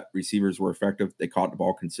reason for that, receivers were effective. They caught the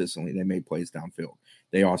ball consistently. They made plays downfield.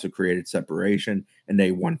 They also created separation, and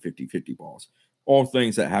they won 50-50 balls. All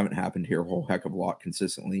things that haven't happened here a whole heck of a lot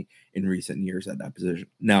consistently in recent years at that position.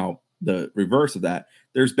 Now, the reverse of that,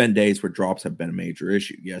 there's been days where drops have been a major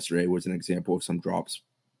issue. Yesterday was an example of some drops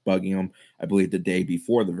bugging them. I believe the day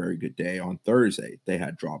before the very good day on Thursday, they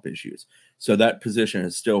had drop issues. So that position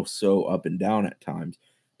is still so up and down at times,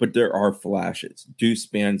 but there are flashes. Deuce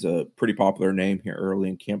Spann's a pretty popular name here early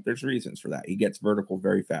in camp. There's reasons for that. He gets vertical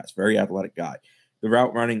very fast, very athletic guy. The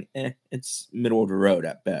route running, it's middle of the road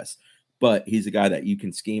at best. But he's a guy that you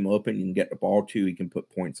can scheme open, you can get the ball to, he can put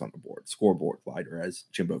points on the board, scoreboard lighter, as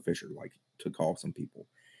Jimbo Fisher liked to call some people.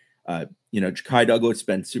 Ja'Kai Douglas has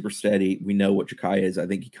been super steady. We know what Ja'Kai is. I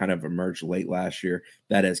think he kind of emerged late last year.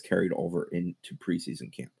 That has carried over into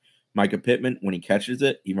preseason camp. Micah Pittman, when he catches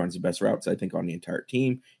it, he runs the best routes, I think, on the entire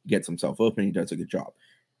team. He gets himself open. He does a good job.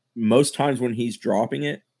 Most times when he's dropping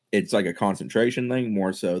it, it's like a concentration thing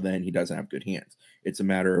more so than he doesn't have good hands. It's a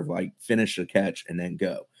matter of like finish the catch and then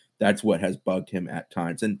go. That's what has bugged him at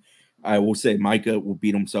times. And I will say Micah will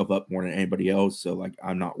beat himself up more than anybody else. So, like,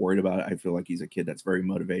 I'm not worried about it. I feel like he's a kid that's very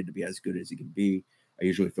motivated to be as good as he can be. I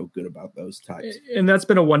usually feel good about those types. And that's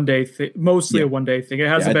been a one-day thing, mostly a one-day thing. It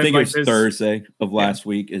hasn't been I think like it was Thursday of last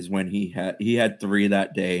week is when he had 3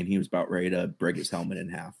 that day, and he was about ready to break his helmet in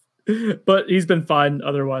half. But he's been fine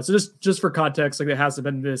otherwise. So just for context, like, it hasn't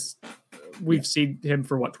been this. We've seen him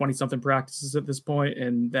for 20-something practices at this point,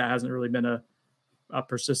 and that hasn't really been a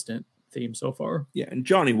persistent theme so far. Yeah, and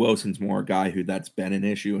Johnny Wilson's more a guy who that's been an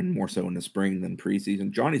issue, and more so in the spring than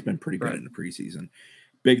preseason. Johnny's been pretty good in the preseason.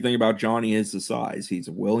 Big thing about Johnny is the size. He's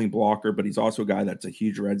a willing blocker, but he's also a guy that's a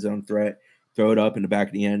huge red zone threat. Throw it up in the back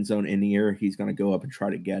of the end zone in the air, he's going to go up and try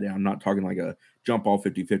to get it. I'm not talking like a jump ball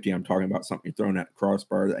 50-50. I'm talking about something you're throwing at the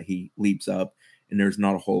crossbar that he leaps up, and there's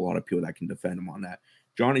not a whole lot of people that can defend him on that.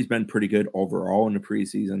 Johnny's been pretty good overall in the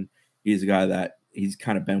preseason. He's a guy that he's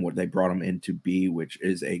kind of been what they brought him in to be, which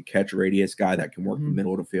is a catch radius guy that can work the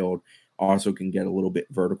middle of the field, also can get a little bit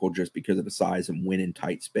vertical just because of the size and win in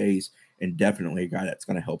tight space, and definitely a guy that's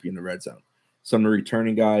going to help you in the red zone. Some of the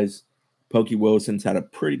returning guys, Pokey Wilson's had a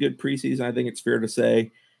pretty good preseason, I think it's fair to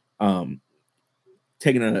say.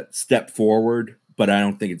 Taking a step forward, but I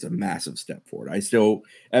don't think it's a massive step forward.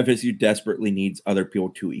 FSU desperately needs other people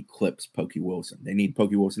to eclipse Pokey Wilson. They need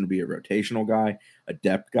Pokey Wilson to be a rotational guy, a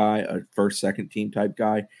depth guy, a first, second team type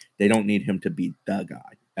guy. They don't need him to be the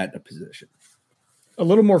guy at the position. A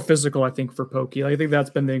little more physical, I think, for Pokey. I think that's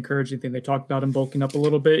been the encouraging thing. They talked about him bulking up a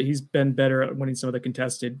little bit. He's been better at winning some of the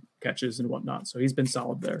contested catches and whatnot. So he's been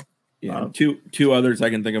solid there. Yeah, two others I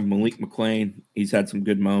can think of. Malik McClain, he's had some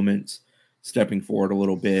good moments, stepping forward a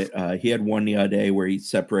little bit. He had one the other day where he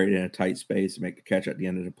separated in a tight space to make a catch at the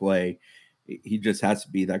end of the play. He just has to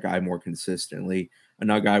be that guy more consistently.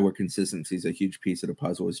 Another guy where consistency is a huge piece of the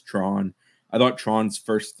puzzle is Tron. I thought Tron's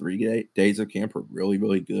first 3 days of camp were really,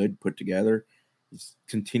 really good put together. He's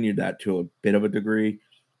continued that to a bit of a degree.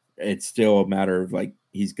 It's still a matter of, like,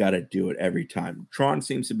 he's got to do it every time. Tron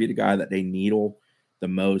seems to be the guy that they needle the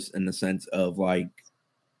most in the sense of, like,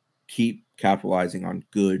 keep capitalizing on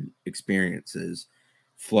good experiences,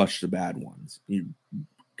 flush the bad ones.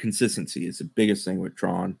 Consistency is the biggest thing with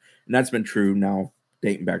Tron, and that's been true now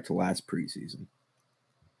dating back to last preseason.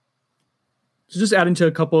 So just adding to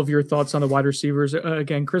a couple of your thoughts on the wide receivers.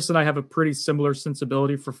 Again, Chris and I have a pretty similar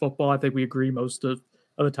sensibility for football. I think we agree most of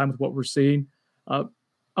the time with what we're seeing. I'll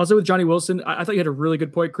say with Johnny Wilson, I thought you had a really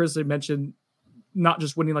good point, Chris. They mentioned not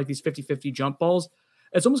just winning like these 50-50 jump balls.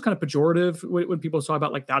 It's almost kind of pejorative when people talk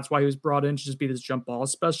about, like, that's why he was brought in to just be this jump ball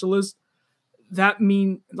specialist. It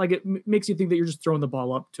makes you think that you're just throwing the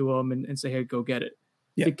ball up to him and say, hey, go get it.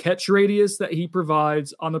 Yeah. The catch radius that he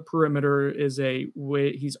provides on the perimeter is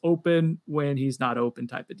he's open when he's not open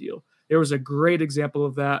type of deal. There was a great example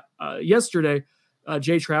of that yesterday.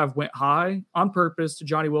 Jay Trav went high on purpose to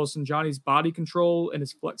Johnny Wilson. Johnny's body control and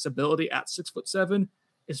his flexibility at 6'7"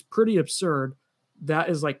 is pretty absurd. That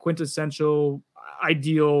is like quintessential,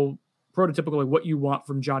 ideal, prototypical, like what you want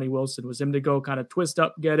from Johnny Wilson was him to go kind of twist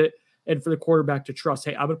up, get it, and for the quarterback to trust,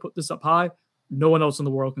 hey, I'm going to put this up high. No one else in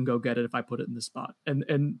the world can go get it if I put it in this spot.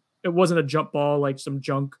 And it wasn't a jump ball like some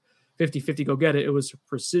junk 50-50 go get it. It was a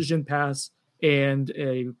precision pass and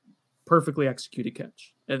a perfectly executed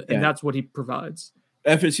catch. And that's what he provides.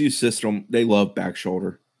 FSU system, they love back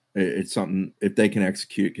shoulder. It's something, if they can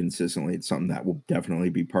execute consistently, it's something that will definitely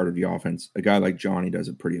be part of the offense. A guy like Johnny does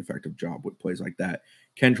a pretty effective job with plays like that.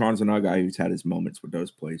 Kentron's another guy who's had his moments with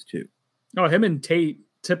those plays too. Oh, him and Tate,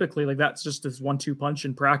 typically, like, that's just this 1-2 punch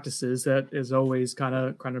in practices that is always kind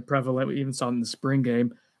of prevalent. We even saw in the spring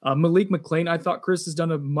game. Malik McClain, I thought Chris has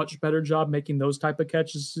done a much better job making those type of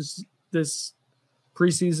catches this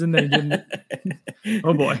preseason than he did.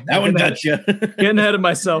 Oh boy, that one got you. Getting ahead of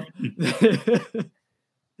myself.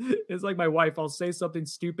 It's like my wife. I'll say something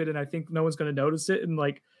stupid, and I think no one's going to notice it, and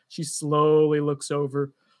like she slowly looks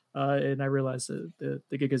over, and I realize the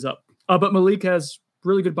gig is up. But Malik has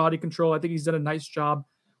really good body control. I think he's done a nice job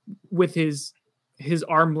with his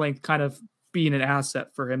arm length kind of being an asset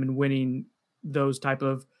for him and winning those type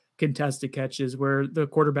of contested catches where the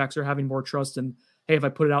quarterbacks are having more trust in, hey, if I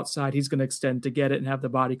put it outside, he's going to extend to get it and have the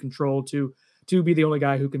body control to be the only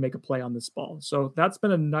guy who can make a play on this ball. So that's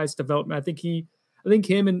been a nice development. I think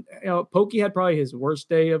him and Pokey had probably his worst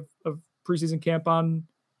day of preseason camp on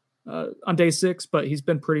day 6, but he's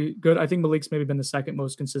been pretty good. I think Malik's maybe been the second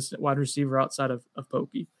most consistent wide receiver outside of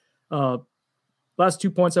Pokey. Last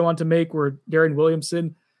 2 points I want to make were Darren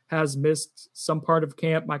Williamson has missed some part of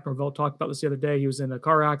camp. Mike Norvell talked about this the other day. He was in a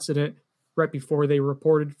car accident right before they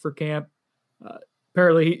reported for camp.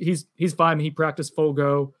 Apparently he's fine. He practiced full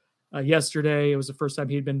go yesterday. It was the first time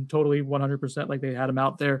he'd been totally 100% like they had him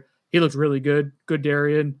out there. He looked really good. Good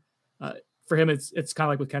Darian. For him, it's kind of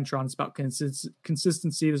like with Kentron. It's about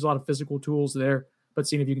consistency. There's a lot of physical tools there, but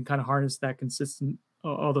seeing if you can kind of harness that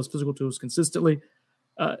all those physical tools consistently.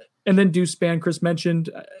 And then Deuce Spann, Chris mentioned.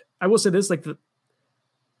 I will say this, like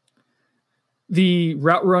the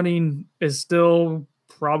route running is still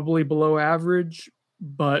probably below average,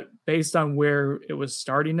 but based on where it was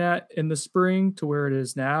starting at in the spring to where it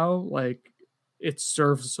is now, like it's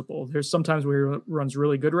serviceable. There's sometimes where he runs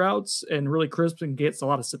really good routes and really crisp and gets a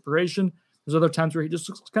lot of separation. There's other times where he just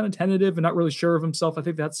looks kind of tentative and not really sure of himself. I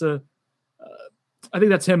think that's him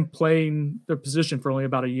playing the position for only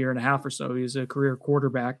about a year and a half or so. He's a career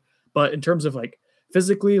quarterback, but in terms of like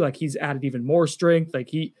physically, like he's added even more strength. Like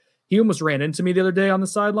he almost ran into me the other day on the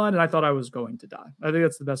sideline and I thought I was going to die. I think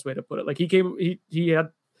that's the best way to put it. Like he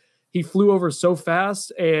flew over so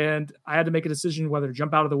fast and I had to make a decision whether to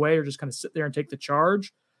jump out of the way or just kind of sit there and take the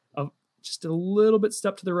charge of just a little bit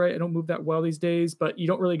step to the right. I don't move that well these days, but you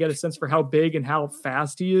don't really get a sense for how big and how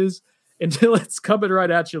fast he is until it's coming right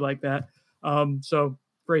at you like that. So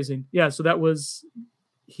phrasing. Yeah. So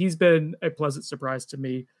he's been a pleasant surprise to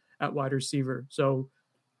me at wide receiver. So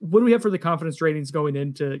what do we have for the confidence ratings going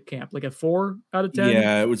into camp? Like a 4 out of 10?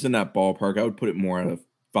 Yeah, it was in that ballpark. I would put it more at a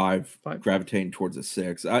 5. Gravitating towards a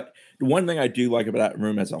 6. The one thing I do like about that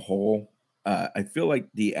room as a whole, I feel like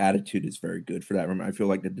the attitude is very good for that room. I feel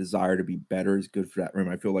like the desire to be better is good for that room.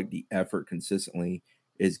 I feel like the effort consistently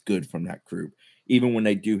is good from that group. Even when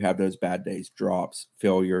they do have those bad days, drops,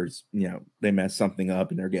 failures, they mess something up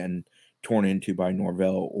and they're getting torn into by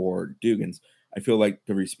Norvell or Dugans. I feel like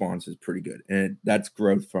the response is pretty good. And that's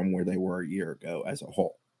growth from where they were a year ago as a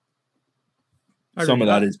whole. Some of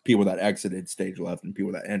that is people that exited stage left and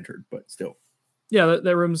people that entered, but still. Yeah,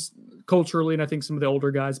 that room's culturally, and I think some of the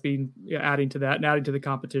older guys adding to that and adding to the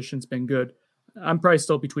competition's been good. I'm probably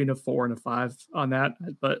still between a 4 and a 5 on that,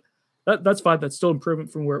 but that's fine. That's still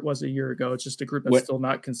improvement from where it was a year ago. It's just a group that's still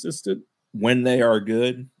not consistent. When they are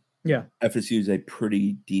good, yeah, FSU is a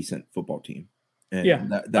pretty decent football team. And yeah,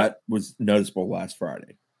 that was noticeable last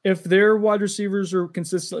Friday. If their wide receivers are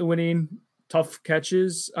consistently winning tough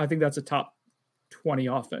catches, I think that's a top 20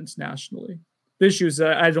 offense nationally. The issue is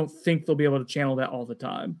that I don't think they'll be able to channel that all the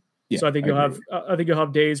time. Yeah, so I think you'll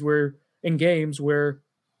have days where in games where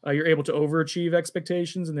you're able to overachieve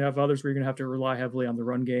expectations, and they have others where you're going to have to rely heavily on the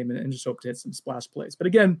run game and just hope to hit some splash plays. But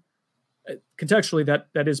again, contextually,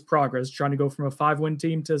 that is progress. Trying to go from a 5-win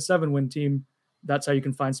team to a 7-win team, that's how you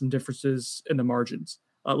can find some differences in the margins.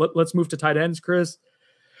 Let's move to tight ends, Chris.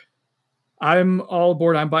 I'm all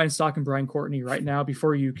aboard. I'm buying stock in Brian Courtney right now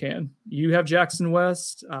before you can. You have Jackson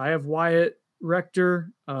West. I have Wyatt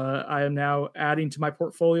Rector. I am now adding to my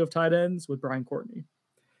portfolio of tight ends with Brian Courtney.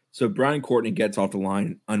 So Brian Courtney gets off the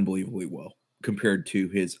line unbelievably well compared to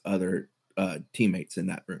his other teammates in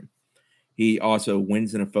that room. He also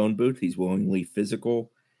wins in a phone booth. He's willingly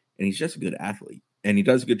physical, and he's just a good athlete. And he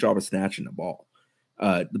does a good job of snatching the ball.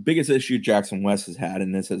 The biggest issue Jackson West has had,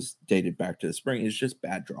 and this has dated back to the spring, is just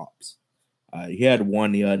bad drops. He had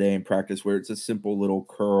one the other day in practice where it's a simple little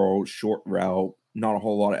curl, short route, not a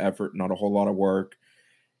whole lot of effort, not a whole lot of work.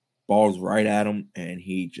 Ball's right at him, and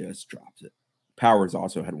he just drops it. Powers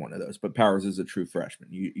also had one of those, but Powers is a true freshman.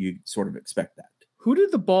 You sort of expect that. Who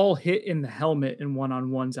did the ball hit in the helmet in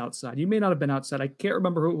one-on-ones outside? You may not have been outside. I can't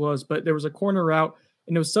remember who it was, but there was a corner route,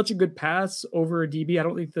 and it was such a good pass over a DB. I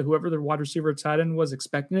don't think that whoever the wide receiver tight end was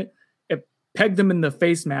expecting it. It pegged them in the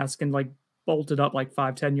face mask and bolted up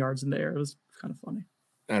 5-10 yards in the air. It was kind of funny.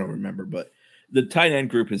 I don't remember, but the tight end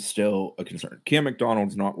group is still a concern. Cam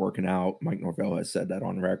McDonald's not working out. Mike Norvell has said that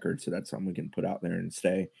on record, so that's something we can put out there and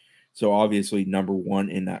stay. So obviously number one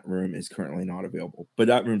in that room is currently not available. But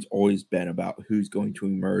that room's always been about who's going to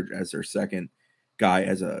emerge as their second guy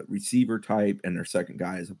as a receiver type and their second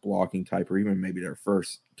guy as a blocking type, or even maybe their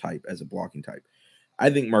first type as a blocking type. I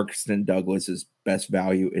think Markeston Douglas's best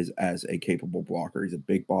value is as a capable blocker. He's a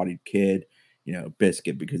big-bodied kid,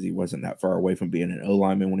 biscuit because he wasn't that far away from being an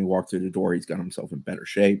O-lineman when he walked through the door. He's got himself in better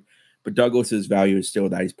shape. But Douglas's value is still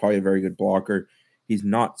that he's probably a very good blocker. He's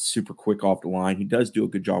not super quick off the line. He does do a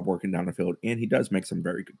good job working down the field, and he does make some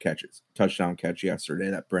very good catches. Touchdown catch yesterday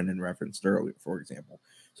that Brendan referenced earlier, for example.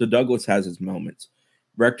 So Douglas has his moments.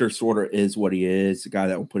 Rector sort of is what he is, a guy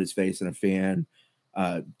that will put his face in a fan,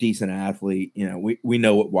 decent athlete. We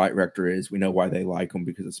know what White Rector is. We know why they like him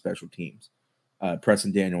because of special teams.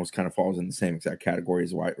 Preston Daniels kind of falls in the same exact category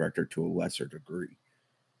as White Rector to a lesser degree.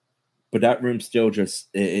 But that room still just,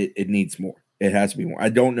 it needs more. It has to be more. I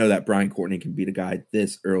don't know that Brian Courtney can beat a guy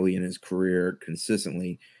this early in his career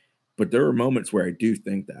consistently, but there are moments where I do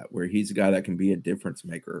think that, where he's a guy that can be a difference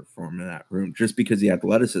maker for him in that room, just because the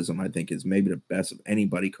athleticism, I think, is maybe the best of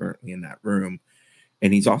anybody currently in that room.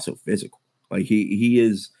 And he's also physical. Like he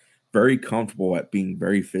is very comfortable at being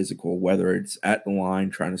very physical, whether it's at the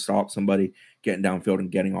line trying to stop somebody, getting downfield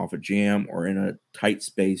and getting off a jam, or in a tight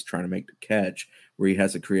space trying to make the catch, where he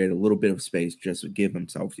has to create a little bit of space just to give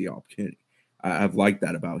himself the opportunity. I've liked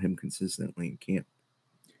that about him consistently in camp.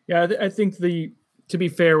 Yeah, I think to be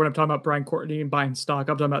fair, when I'm talking about Brian Courtney and buying stock,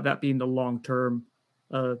 I'm talking about that being the long-term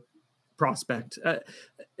prospect.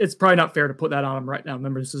 It's probably not fair to put that on him right now.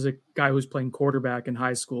 Remember, this is a guy who's playing quarterback in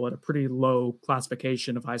high school at a pretty low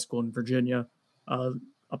classification of high school in Virginia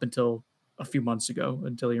up until a few months ago,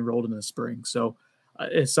 until he enrolled in the spring. So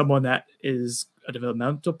it's someone that is a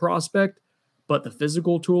developmental prospect, but the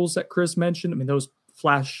physical tools that Chris mentioned, I mean, those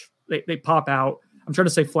flash, they pop out. I'm trying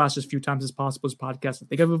to say flash as few times as possible as podcast. I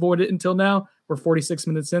think I've avoided it until now. We're 46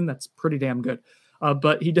 minutes in. That's pretty damn good.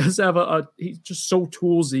 But he does have he's just so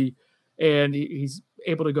toolsy, and he's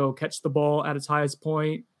able to go catch the ball at its highest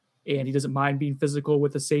point, and he doesn't mind being physical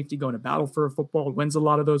with the safety, going to battle for a football, wins a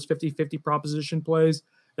lot of those 50-50 proposition plays,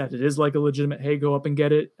 that it is like a legitimate, hey, go up and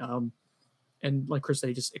get it. And like Chris said,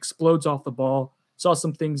 he just explodes off the ball. Saw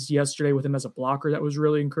some things yesterday with him as a blocker that was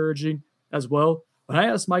really encouraging as well. When I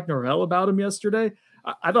asked Mike Norvell about him yesterday,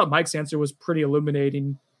 I thought Mike's answer was pretty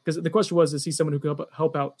illuminating, because the question was, is he someone who can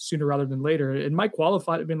help out sooner rather than later? And Mike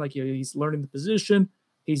qualified it, being like, he's learning the position,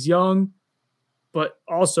 he's young, but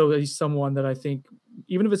also he's someone that I think,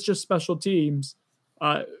 even if it's just special teams,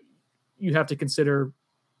 you have to consider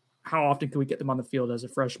how often can we get them on the field as a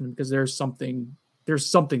freshman, because there's something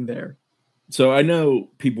there. So I know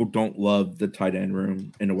people don't love the tight end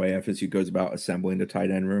room in the way FSU goes about assembling the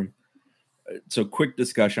tight end room. So quick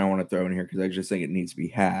discussion I want to throw in here, because I just think it needs to be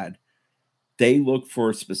had. They look for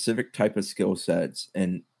a specific type of skill sets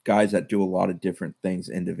and guys that do a lot of different things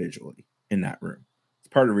individually in that room. It's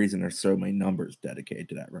part of the reason there's so many numbers dedicated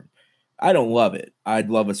to that room. I don't love it. I'd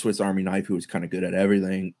love a Swiss Army knife who was kind of good at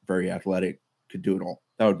everything, very athletic, could do it all.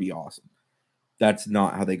 That would be awesome. That's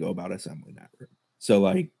not how they go about assembling that room. So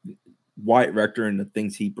like Wyatt Rector and the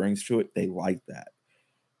things he brings to it, they like that.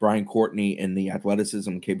 Brian Courtney and the athleticism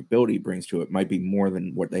and capability he brings to it might be more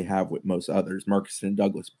than what they have with most others. Markeston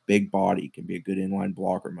Douglas, big body, can be a good inline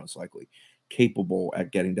blocker, most likely. Capable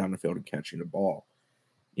at getting down the field and catching the ball.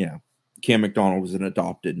 Cam McDonald was an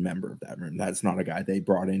adopted member of that room. That's not a guy they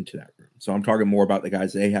brought into that room. So I'm talking more about the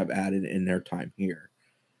guys they have added in their time here.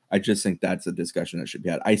 I just think that's a discussion that should be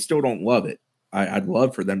had. I still don't love it. I'd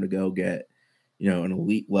love for them to go get, an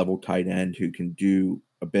elite level tight end who can do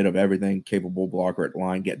a bit of everything, capable blocker at the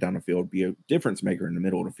line, get down the field, be a difference maker in the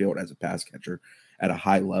middle of the field as a pass catcher at a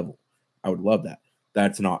high level. I would love that.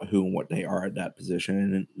 That's not who and what they are at that position,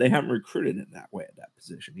 and they haven't recruited in that way at that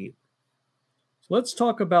position either. So let's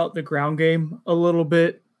talk about the ground game a little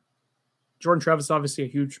bit. Jordan Travis, obviously a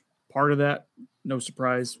huge part of that. No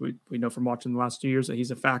surprise. We know from watching the last 2 years that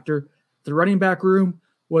he's a factor. The running back room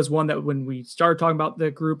was one that, when we started talking about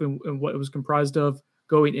that group and what it was comprised of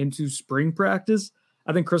going into spring practice,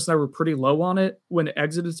 I think Chris and I were pretty low on it. When it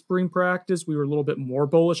exited spring practice, we were a little bit more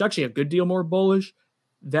bullish, actually a good deal more bullish.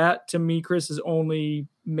 That, to me, Chris, has only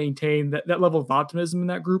maintained that level of optimism in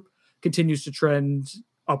that group continues to trend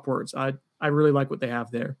upwards. I really like what they have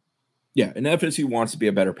there. Yeah, and FSU wants to be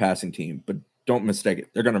a better passing team, but don't mistake it.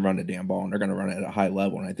 They're going to run the damn ball, and they're going to run it at a high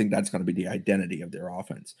level, and I think that's going to be the identity of their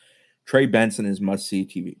offense. Trey Benson is must-see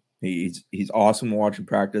TV. He's awesome to watch in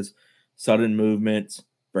practice. Sudden movements,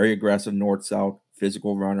 very aggressive north-south,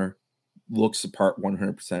 physical runner, looks the part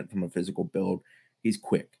 100% from a physical build. He's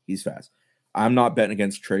quick. He's fast. I'm not betting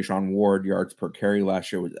against Trayshawn Ward. Yards per carry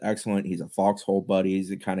last year was excellent. He's a foxhole buddy. He's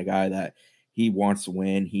the kind of guy that He wants to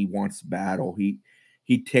win. He wants to battle. He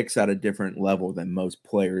ticks at a different level than most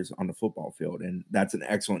players on the football field, and that's an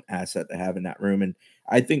excellent asset to have in that room. And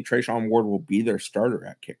I think Trayshawn Ward will be their starter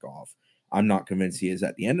at kickoff. I'm not convinced he is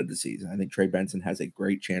at the end of the season. I think Trey Benson has a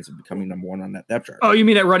great chance of becoming number one on that depth chart. Oh, you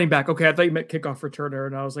mean at running back? Okay, I thought you meant kickoff returner,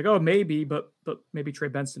 and I was like, oh, maybe, but maybe Trey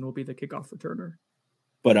Benson will be the kickoff returner.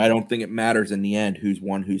 But I don't think it matters in the end who's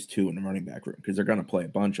one, who's two in the running back room, because they're going to play a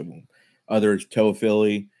bunch of them. Others,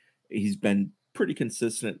 Toafili, he's been pretty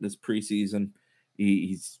consistent this preseason.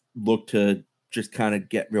 He's looked to just kind of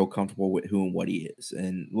get real comfortable with who and what he is.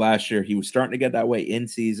 And last year he was starting to get that way in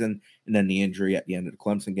season, and then the injury at the end of the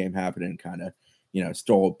Clemson game happened and kind of,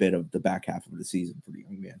 stole a bit of the back half of the season for the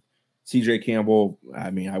young man. CJ Campbell,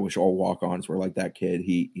 I mean, I wish all walk-ons were like that kid.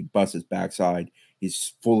 He busts his backside.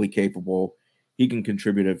 He's fully capable. He can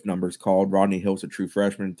contribute if numbers called. Rodney Hill's a true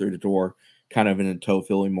freshman through the door, kind of in a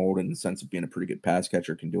Toafili mold in the sense of being a pretty good pass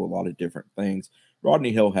catcher, can do a lot of different things.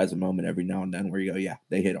 Rodney Hill has a moment every now and then where you go, yeah,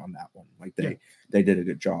 they hit on that one. Like they did a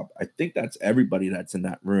good job. I think that's everybody that's in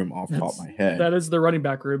that room off the top of my head. That is the running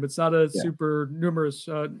back room. It's not a super numerous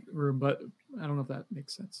room, but I don't know if that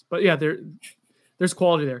makes sense. But yeah, there's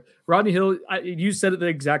quality there. Rodney Hill, you said it the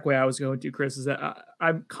exact way I was going to, Chris, is that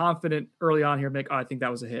I'm confident early on here. I'm like, I think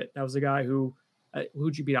that was a hit. That was a guy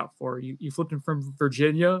who'd you beat out for? You flipped him from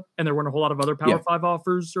Virginia, and there weren't a whole lot of other Power 5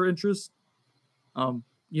 offers or interest.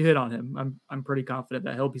 You hit on him. I'm pretty confident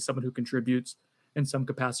that he'll be someone who contributes in some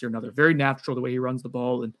capacity or another. Very natural the way he runs the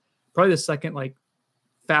ball, and probably the second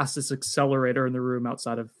fastest accelerator in the room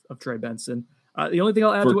outside of Trey Benson. The only thing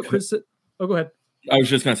I'll add to what Chris said. Oh, go ahead. I was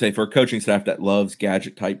just going to say, for a coaching staff that loves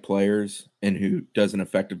gadget type players and who does an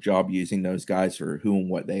effective job using those guys for who and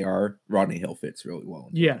what they are, Rodney Hill fits really well.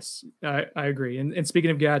 Yes, I agree. And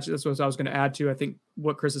speaking of gadgets, that's what I was going to add to. I think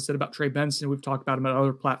what Chris has said about Trey Benson, we've talked about him on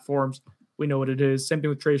other platforms. We know what it is. Same thing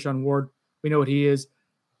with Trayshawn Ward. We know what he is.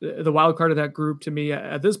 The wild card of that group to me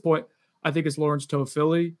at this point, I think, is Lawrence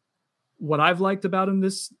Toafili. What I've liked about him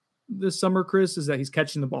this summer, Chris, is that he's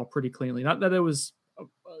catching the ball pretty cleanly. Not that it was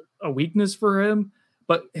a weakness for him,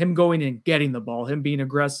 but him going and getting the ball, him being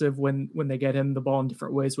aggressive when they get him the ball in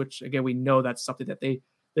different ways, which, again, we know that's something that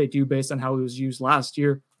they do based on how he was used last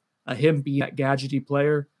year. Him being that gadgety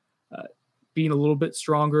player, being a little bit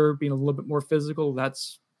stronger, being a little bit more physical,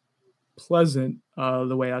 that's pleasant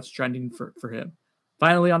the way that's trending for him.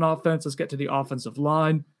 Finally, on offense, let's get to the offensive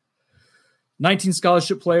line. 19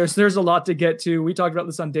 scholarship players. There's a lot to get to. We talked about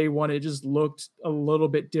this on day one. It just looked a little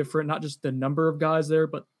bit different, not just the number of guys there,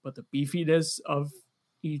 but the beefiness of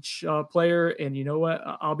each player. And you know what?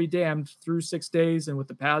 I'll be damned, through 6 days and with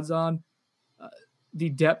the pads on, the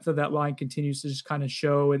depth of that line continues to just kind of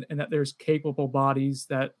show, and that there's capable bodies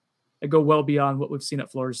that go well beyond what we've seen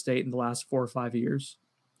at Florida State in the last 4 or 5 years.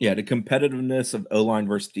 Yeah, the competitiveness of O-line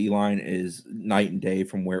versus D-line is night and day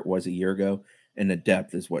from where it was a year ago, and the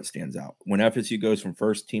depth is what stands out. When FSU goes from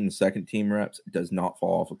first team to second team reps, it does not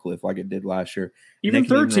fall off a cliff like it did last year. Even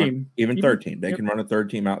third team. Even third team. They can run a third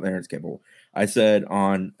team out there and it's capable. I said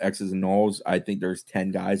on X's and O's, I think there's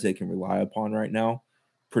 10 guys they can rely upon right now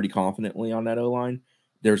pretty confidently on that O-line.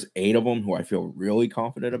 There's 8 of them who I feel really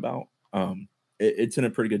confident about. It's in a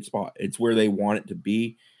pretty good spot. It's where they want it to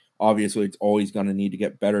be. Obviously, it's always going to need to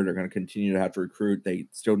get better. They're going to continue to have to recruit. They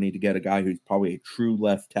still need to get a guy who's probably a true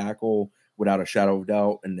left tackle without a shadow of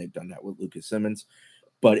doubt, and they've done that with Lucas Simmons.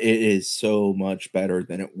 But it is so much better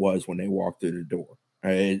than it was when they walked through the door.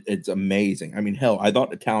 It's amazing. I mean, hell, I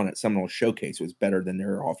thought the talent at Seminole Showcase was better than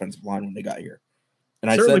their offensive line when they got here.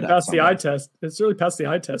 And certainly passed the eye test. It certainly passed the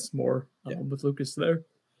eye test more with Lucas there.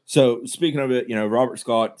 So speaking of it, Robert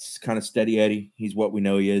Scott's kind of steady Eddie. He's what we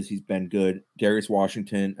know he is. He's been good. Darius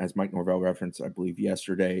Washington, as Mike Norvell referenced, I believe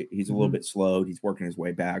yesterday, he's a little bit slowed. He's working his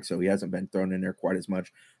way back, so he hasn't been thrown in there quite as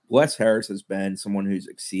much. Bless Harris has been someone who's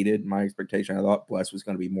exceeded my expectation. I thought Bless was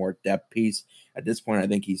going to be more depth piece. At this point, I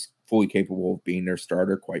think he's fully capable of being their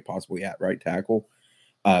starter, quite possibly at right tackle.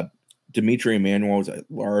 Dimitri Emmanuel is a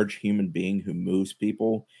large human being who moves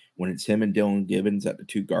people. When it's him and Dylan Gibbons at the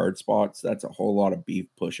 2 guard spots, that's a whole lot of beef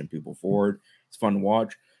pushing people forward. It's fun to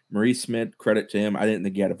watch. Maurice Smith, credit to him. I didn't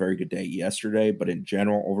think he had a very good day yesterday, but in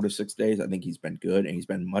general, over the 6 days, I think he's been good, and he's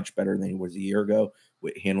been much better than he was a year ago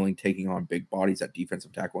with handling, taking on big bodies at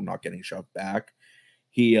defensive tackle and not getting shoved back.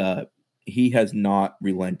 He has not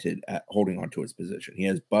relented at holding on to his position. He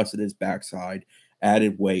has busted his backside,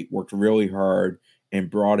 added weight, worked really hard, and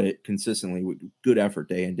brought it consistently with good effort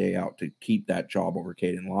day in, day out to keep that job over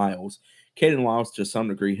Caden Lyles. Caden Lyles, to some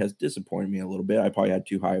degree, has disappointed me a little bit. I probably had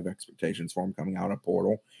too high of expectations for him coming out of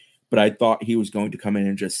portal, but I thought he was going to come in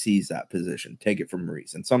and just seize that position, take it from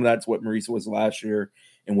Maurice. And some of that's what Maurice was last year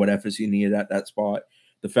and what FSU needed at that spot.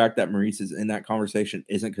 The fact that Maurice is in that conversation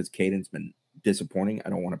isn't because Caden's been disappointing. I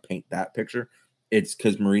don't want to paint that picture. It's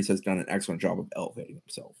because Maurice has done an excellent job of elevating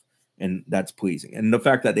himself, and that's pleasing. And the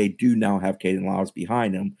fact that they do now have Caden Lyles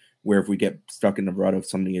behind him, where if we get stuck in the rut of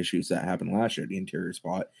some of the issues that happened last year at the interior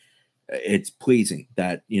spot, it's pleasing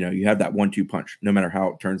that, you have that 1-2 punch. No matter how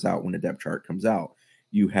it turns out when the depth chart comes out,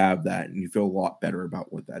 you have that, and you feel a lot better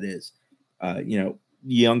about what that is.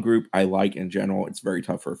 Young group I like in general. It's very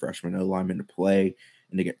tough for a freshman O lineman to play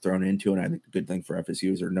and to get thrown into, and I think the good thing for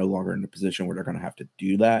FSU is they're no longer in a position where they're going to have to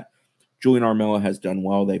do that. Julian Armella has done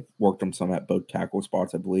well. They've worked him some at both tackle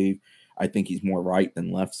spots, I believe. I think he's more right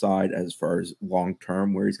than left side as far as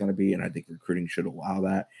long-term where he's going to be, and I think recruiting should allow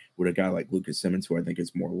that with a guy like Lucas Simmons, who I think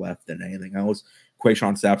is more left than anything else.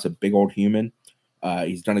 Quayshawn Sapp's a big old human.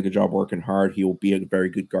 He's done a good job working hard. He will be a very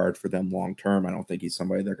good guard for them long-term. I don't think he's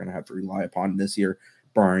somebody they're going to have to rely upon this year,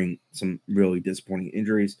 barring some really disappointing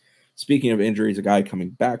injuries. Speaking of injuries, a guy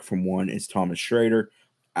coming back from one is Thomas Schrader.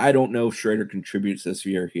 I don't know if Schrader contributes this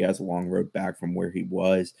year. He has a long road back from where he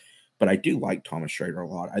was, but I do like Thomas Schrader a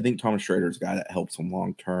lot. I think Thomas Schrader is a guy that helps him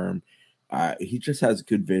long-term. He just has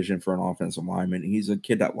good vision for an offensive lineman. He's a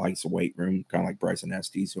kid that likes the weight room, kind of like Bryson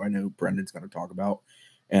Estes, who I know Brendan's going to talk about.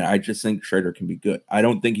 And I just think Schrader can be good. I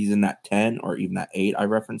don't think he's in that 10 or even that 8 I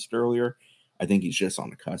referenced earlier. I think he's just on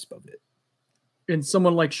the cusp of it. And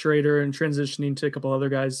someone like Schrader and transitioning to a couple other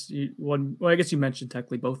guys, I guess you mentioned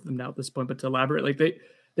technically both of them now at this point, but to elaborate, like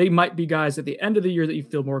they might be guys at the end of the year that you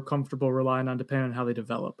feel more comfortable relying on depending on how they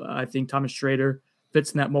develop. I think Thomas Schrader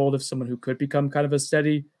fits in that mold of someone who could become kind of a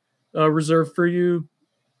steady reserve for you,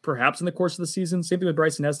 perhaps in the course of the season. Same thing with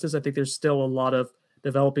Bryson Estes. I think there's still a lot of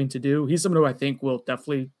developing to do. He's someone who I think will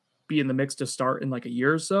definitely be in the mix to start in like a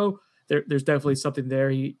year or so. There's definitely something there.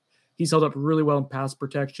 He's held up really well in pass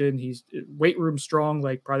protection. He's weight room strong,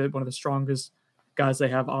 like probably one of the strongest guys they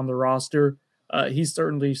have on the roster. He's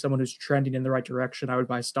certainly someone who's trending in the right direction. I would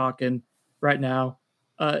buy stock in right now.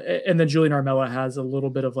 And then Julian Armella has a little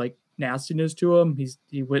bit of like nastiness to him.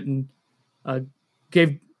 He went and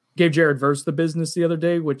gave Jared Verse the business the other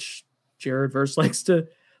day, which Jared Verse likes to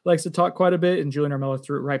talk quite a bit, and Julian Armella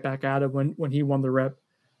threw it right back at him when he won the rep.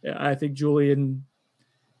 I think Julian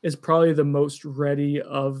is probably the most ready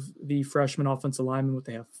of the freshman offensive linemen. What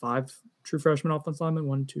they have 5 true freshman offensive linemen,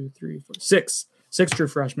 1, 2, 3, 4, 6 true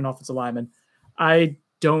freshman offensive linemen. I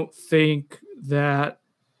don't think that.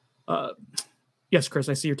 Yes, Chris,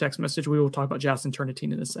 I see your text message. We will talk about Justin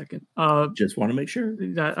Turnitin in a second. Just want to make sure.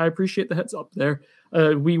 I appreciate the heads up there.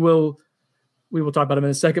 We will talk about him in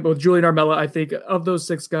a second. But with Julian Armella, I think of those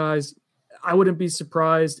 6 guys, I wouldn't be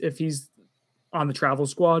surprised if he's on the travel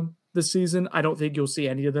squad this season. I don't think you'll see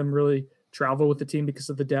any of them really travel with the team because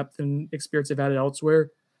of the depth and experience they've had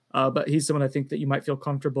elsewhere. But he's someone I think that you might feel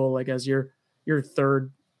comfortable like as your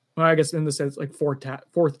third, well, I guess in the sense like fourth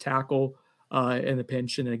tackle in the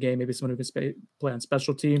pinch in a game, maybe someone who can play on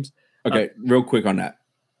special teams. Okay, real quick on that.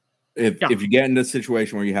 If you get into a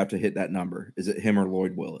situation where you have to hit that number, is it him or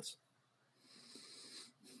Lloyd Willis?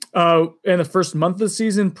 In the first month of the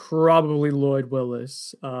season, probably Lloyd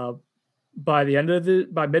Willis. By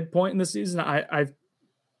midpoint in the season, I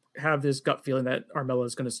have this gut feeling that Armella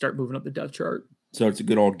is going to start moving up the depth chart. So it's a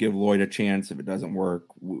good old give Lloyd a chance. If it doesn't work,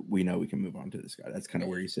 we know we can move on to this guy. That's kind of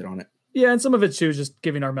where you sit on it. Yeah, and some of it too, just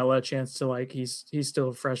giving Armella a chance to like he's still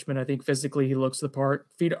a freshman. I think physically he looks the part.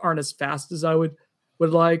 Feet aren't as fast as I would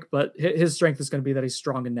like, but his strength is going to be that he's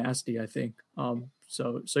strong and nasty, I think.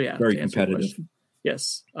 So yeah, very competitive.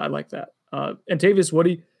 Yes, I like that. And Tavius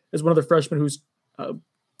Woody is one of the freshmen whose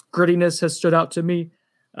grittiness has stood out to me.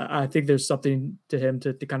 I think there's something to him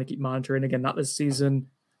to kind of keep monitoring. Again, not this season,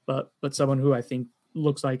 but someone who I think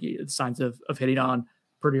looks like signs of hitting on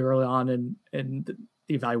pretty early on in the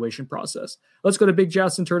evaluation process. Let's go to Big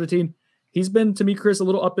Justin Turnitin. He's been, to me, Chris, a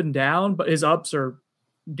little up and down, but his ups are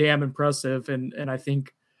damn impressive. And I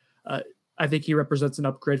think he represents an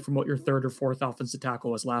upgrade from what your third or fourth offensive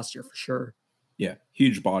tackle was last year for sure. Yeah,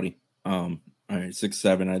 huge body.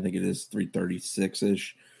 6'7", I think it is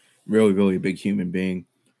 336-ish. Really, really big human being.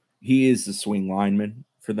 He is the swing lineman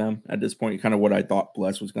for them at this point. Kind of what I thought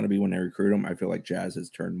Bless was going to be when they recruit him. I feel like Jazz has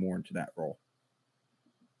turned more into that role.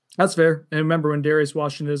 That's fair. And remember, when Darius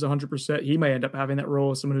Washington is 100%, he may end up having that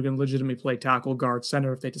role as someone who can legitimately play tackle, guard,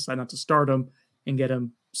 center if they decide not to start him and get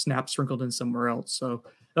him snaps sprinkled in somewhere else. So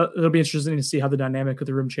it'll be interesting to see how the dynamic of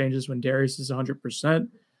the room changes when Darius is 100%.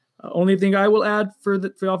 Only thing I will add for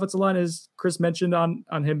the offensive line is Chris mentioned on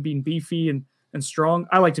him being beefy and strong.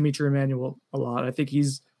 I like Dimitri Emmanuel a lot. I think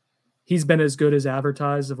he's been as good as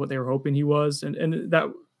advertised of what they were hoping he was. And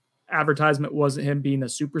that advertisement wasn't him being a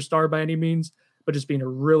superstar by any means, but just being a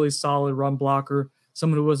really solid run blocker,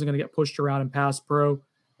 someone who wasn't going to get pushed around in pass pro.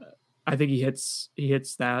 I think he hits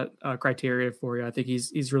that criteria for you. I think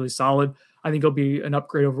he's really solid. I think he'll be an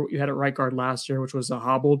upgrade over what you had at right guard last year, which was a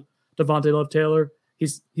hobbled Devontae Love Taylor. He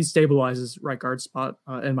stabilizes right guard spot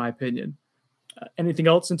in my opinion. Anything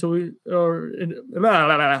else until we or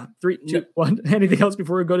 3, 2, 1? Anything else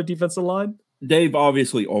before we go to defensive line? They've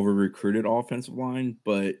obviously over recruited offensive line,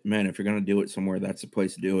 but man, if you're going to do it somewhere, that's the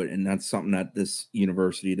place to do it. And that's something that this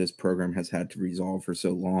university, this program has had to resolve for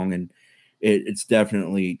so long. And it's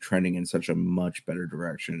definitely trending in such a much better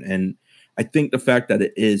direction. And I think the fact that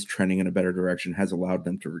it is trending in a better direction has allowed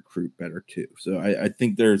them to recruit better too. So I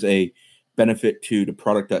think there's a benefit to the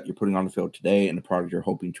product that you're putting on the field today and the product you're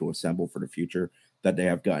hoping to assemble for the future that they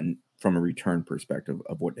have gotten from a return perspective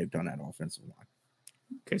of what they've done at offensive line.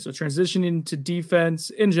 Okay, so transitioning to defense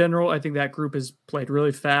in general, I think that group has played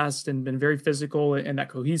really fast and been very physical, and that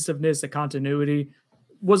cohesiveness, the continuity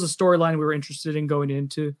was a storyline we were interested in going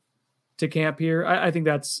into camp here. I think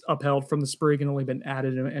that's upheld from the spring and only been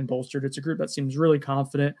added and bolstered. It's a group that seems really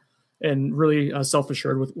confident and really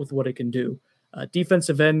self-assured with what it can do.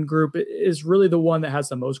 Defensive end group is really the one that has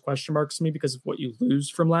the most question marks to me because of what you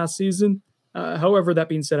lose from last season. However, that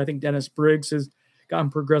being said, I think Dennis Briggs has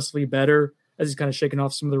gotten progressively better as he's kind of shaken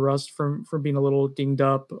off some of the rust from being a little dinged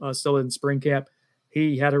up still in spring camp.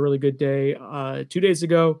 He had a really good day 2 days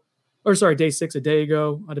ago, or sorry, day 6 a day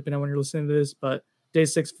ago, depending on when you're listening to this, but day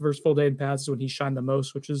 6 first full day in pads is when he shined the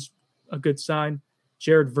most, which is a good sign.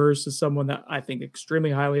 Jared Verse is someone that I think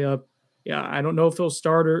extremely highly of. Yeah, I don't know if he'll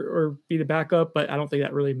start or be the backup, but I don't think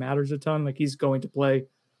that really matters a ton. Like he's going to play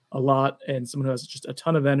a lot and someone who has just a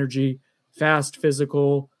ton of energy, fast,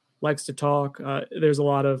 physical, likes to talk. There's a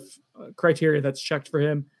lot of criteria that's checked for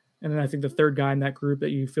him. And then I think the third guy in that group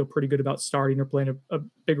that you feel pretty good about starting or playing a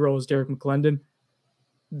big role is Derek McClendon.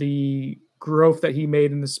 The growth that he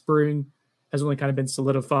made in the spring has only kind of been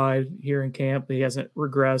solidified here in camp. He hasn't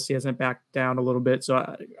regressed. He hasn't backed down a little bit. So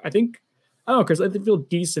I think, I don't know, Chris, I feel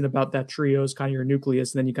decent about that trio as kind of your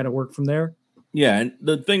nucleus, and then you kind of work from there. Yeah, and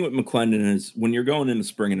the thing with McClendon is when you're going into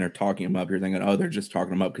spring and they're talking him up, you're thinking, oh, they're just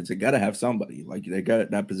talking him up because they got to have somebody. Like they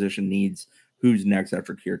got that position needs who's next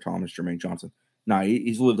after Keir Thomas, Jermaine Johnson. No,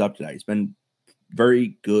 he's lived up to that. He's been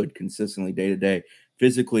very good consistently day to day.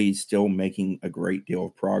 Physically, he's still making a great deal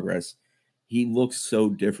of progress. He looks so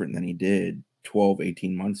different than he did 12,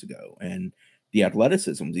 18 months ago. And the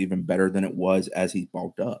athleticism is even better than it was as he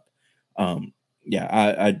bulked up.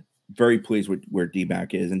 I very pleased with where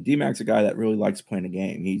D-Mac is. And D-Mac's a guy that really likes playing a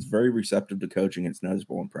game. He's very receptive to coaching. It's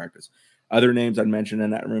noticeable in practice. Other names I'd mention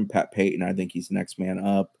in that room, Pat Payton, I think he's the next man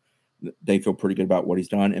up. They feel pretty good about what he's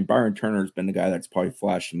done. And Byron Turner has been the guy that's probably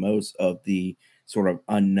flashed the most of the sort of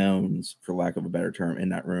unknowns, for lack of a better term, in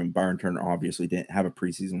that room. Byron Turner obviously didn't have a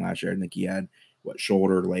preseason last year. I think he had,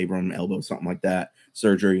 shoulder, labrum, elbow, something like that,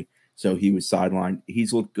 surgery. So he was sidelined.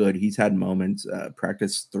 He's looked good. He's had moments,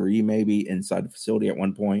 practice 3 maybe inside the facility at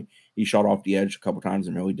one point. He shot off the edge a couple times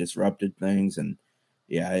and really disrupted things. And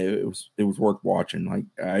yeah, it was worth watching. Like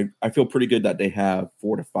I feel pretty good that they have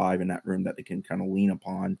 4 to 5 in that room that they can kind of lean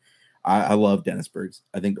upon. I love Dennis Briggs.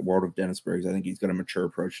 I think the world of Dennis Briggs. I think he's got a mature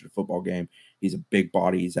approach to the football game. He's a big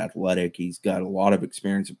body. He's athletic. He's got a lot of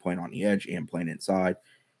experience of playing on the edge and playing inside.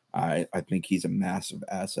 I think he's a massive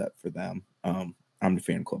asset for them. I'm the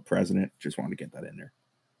fan club president. Just wanted to get that in there.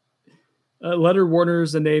 Leonard Warner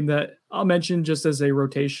is a name that I'll mention just as a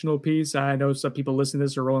rotational piece. I know some people listening to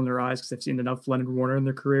this are rolling their eyes because they've seen enough Leonard Warner in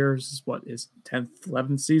their career. This is his 10th,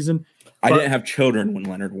 11th season. I didn't have children when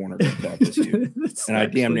Leonard Warner got to FSU, and I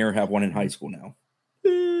damn near have one in high school now.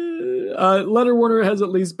 Leonard Warner has at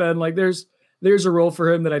least been like there's a role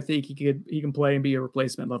for him that I think he can play and be a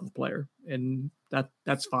replacement level player, and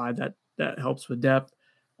that's fine. That helps with depth.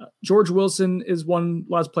 George Wilson is one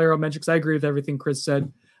last player I'll mention because I agree with everything Chris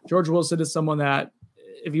said. George Wilson is someone that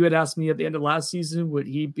if you had asked me at the end of last season, would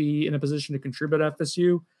he be in a position to contribute at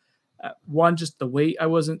FSU? One, just the weight, I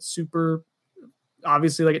wasn't super,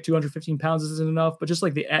 obviously like at 215 pounds isn't enough, but just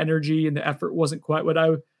like the energy and the effort wasn't quite what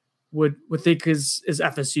I would think is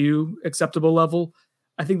FSU acceptable level.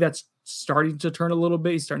 I think that's starting to turn a little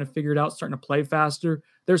bit. He's starting to figure it out, starting to play faster.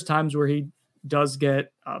 There's times where he does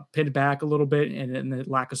get pinned back a little bit and the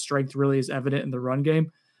lack of strength really is evident in the run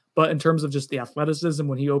game. But in terms of just the athleticism,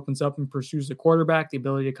 when he opens up and pursues the quarterback, the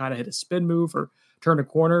ability to kind of hit a spin move or turn a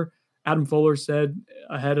corner, Adam Fuller said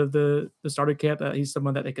ahead of the start of camp that he's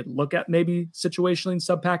someone that they could look at maybe situationally in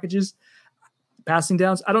sub packages, passing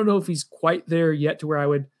downs. I don't know if he's quite there yet to where I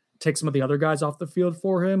would take some of the other guys off the field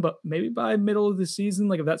for him, but maybe by middle of the season,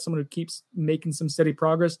 like if that's someone who keeps making some steady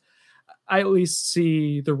progress, I at least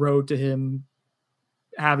see the road to him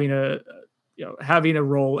having a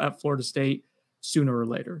role at Florida State sooner or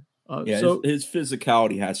later. His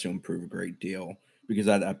physicality has to improve a great deal because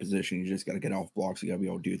at that position, you just got to get off blocks. You got to be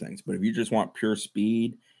able to do things. But if you just want pure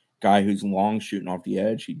speed, guy who's long shooting off the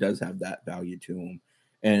edge, he does have that value to him.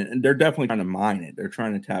 And they're definitely trying to mine it. They're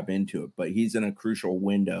trying to tap into it. But he's in a crucial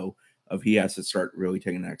window of he has to start really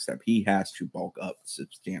taking the next step. He has to bulk up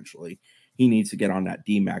substantially. He needs to get on that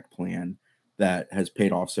DMAC plan that has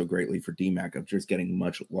paid off so greatly for DMAC of just getting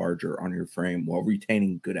much larger on your frame while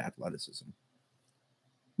retaining good athleticism.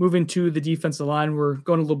 Moving to the defensive line, we're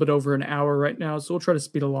going a little bit over an hour right now, so we'll try to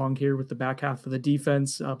speed along here with the back half of the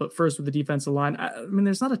defense. But first with the defensive line, I mean,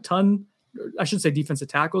 there's not a ton, I should say defensive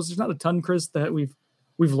tackles. There's not a ton, Chris, that we've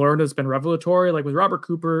learned has been revelatory. Like with Robert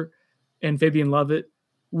Cooper and Fabian Lovett,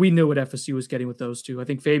 we knew what FSU was getting with those two. I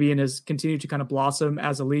think Fabian has continued to kind of blossom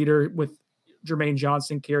as a leader with Jermaine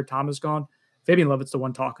Johnson, Keir Thomas gone. Fabian Lovett's the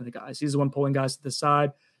one talking to guys. He's the one pulling guys to the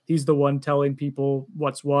side. He's the one telling people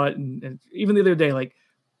what's what. And even the other day, like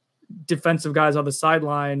defensive guys on the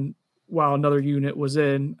sideline while another unit was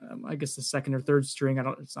in, I guess the second or third string.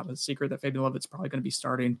 It's not a secret that Fabian Lovett's probably going to be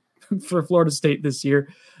starting for Florida State this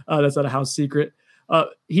year. That's not a house secret.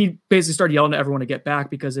 He basically started yelling at everyone to get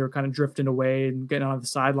back because they were kind of drifting away and getting on the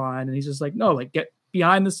sideline. And he's just like, no, like get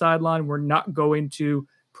behind the sideline. We're not going to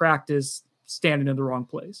practice standing in the wrong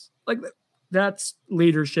place. Like that's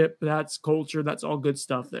leadership. That's culture. That's all good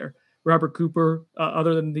stuff there. Robert Cooper,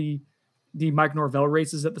 other than the Mike Norvell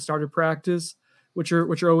races at the start of practice, which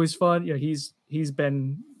are always fun. Yeah, he's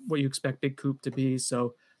been what you expect Big Coop to be.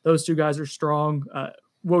 So those two guys are strong.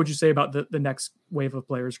 What would you say about the next wave of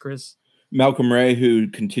players, Chris? Malcolm Ray, who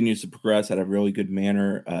continues to progress at a really good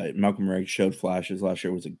manner. Malcolm Ray showed flashes last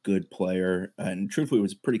year, was a good player, and truthfully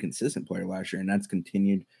was a pretty consistent player last year, and that's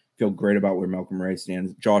continued. Feel great about where Malcolm Ray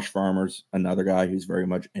stands. Josh Farmer's another guy who's very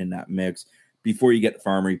much in that mix. Before you get to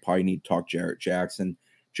Farmer, you probably need to talk Jarrett Jackson.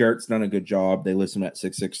 Jarrett's done a good job. They list him at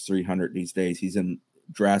 6'6", 300 these days. He's in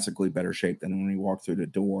drastically better shape than when he walked through the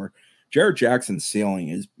door. Jarrett Jackson's ceiling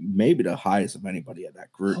is maybe the highest of anybody at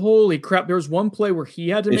that group. Holy crap. There was one play where he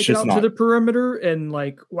had to make it out to the perimeter and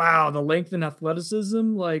like, wow, the length and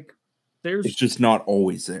athleticism, like it's just not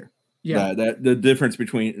always there. Yeah. The difference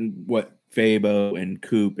between what Fabo and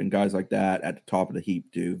Coop and guys like that at the top of the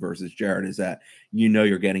heap do versus Jarrett is that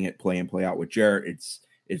you're getting it play in, play out. With Jarrett,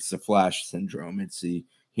 it's the flash syndrome. It's the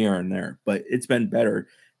here and there, but it's been better.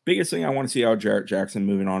 Biggest thing I want to see out of Jarrett Jackson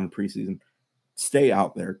moving on in preseason, stay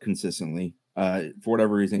out there consistently. For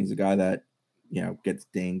whatever reason, he's a guy that, gets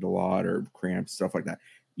dinged a lot or cramps, stuff like that.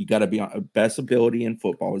 You got to be on best ability in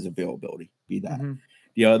football is availability. Be that. Mm-hmm.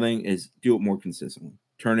 The other thing is do it more consistently.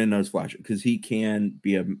 Turn in those flashes because he can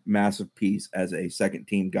be a massive piece as a second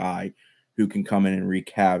team guy who can come in and wreak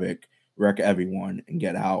havoc, wreck everyone, and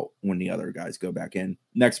get out when the other guys go back in.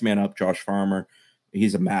 Next man up, Josh Farmer.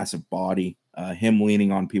 He's a massive body. Him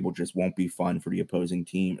leaning on people just won't be fun for the opposing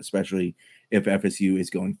team, especially if FSU is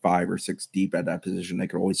going 5 or 6 deep at that position. They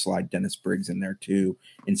could always slide Dennis Briggs in there too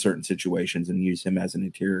in certain situations and use him as an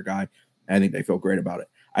interior guy. I think they feel great about it.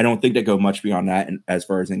 I don't think they go much beyond that as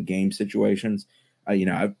far as in game situations.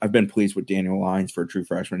 I've been pleased with Daniel Lyons for a true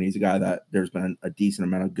freshman. He's a guy that there's been a decent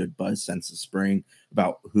amount of good buzz since the spring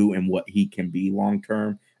about who and what he can be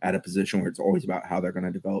long-term at a position where it's always about how they're going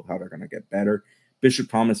to develop, how they're going to get better.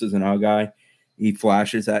 Bishop Thomas is another guy. He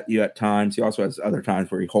flashes at you at times. He also has other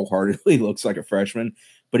times where he wholeheartedly looks like a freshman,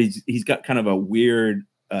 but he's got kind of a weird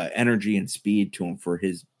energy and speed to him for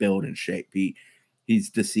his build and shape.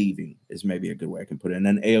 He's deceiving is maybe a good way I can put it. And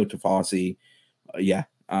then Ayo Tafasi,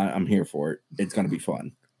 I'm here for it. It's going to be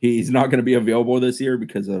fun. He's not going to be available this year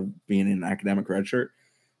because of being in an academic redshirt,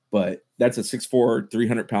 but that's a 6'4",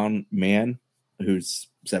 300-pound man who's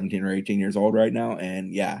 17 or 18 years old right now.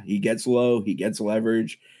 And he gets low. He gets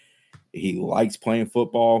leverage. He likes playing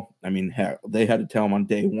football. I mean, heck, they had to tell him on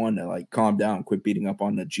day one to calm down, quit beating up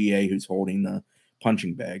on the GA who's holding the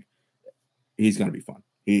punching bag. He's going to be fun.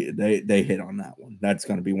 They hit on that one. That's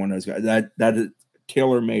going to be one of those guys that is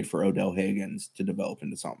tailor-made for Odell Higgins to develop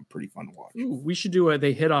into something pretty fun to watch. Ooh, we should do a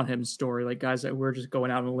they hit on him story, like guys that we're just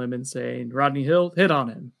going out on a limb and saying Rodney Hill hit on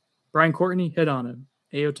him, Brian Courtney hit on him,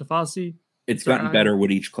 Ayo Tafasi. It's gotten better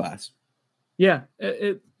with each class. Yeah,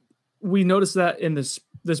 we noticed that in this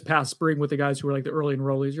past spring with the guys who were like the early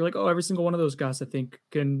enrollees. You're like, oh, every single one of those guys I think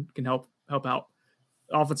can help out.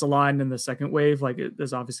 Offensive line in the second wave,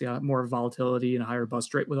 there's obviously more volatility and a higher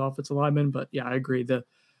bust rate with offensive linemen. But yeah, I agree. The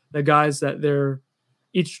guys that they're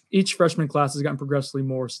each freshman class has gotten progressively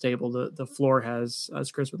more stable. The floor has,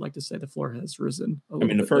 as Chris would like to say, the floor has risen.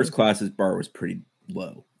 The first class's bar was pretty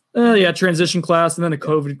low. Transition class and then a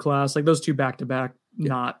COVID class, like those two back to back,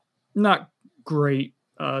 not great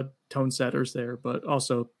tone setters there, but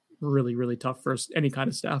also really, really tough for any kind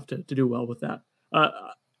of staff to do well with that.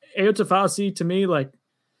 Ayo Tafasi, to me, like,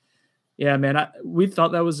 yeah, man, we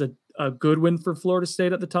thought that was a good win for Florida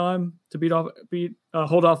State at the time to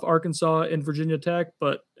hold off Arkansas and Virginia Tech.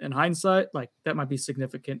 But in hindsight, like, that might be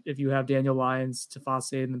significant if you have Daniel Lyons,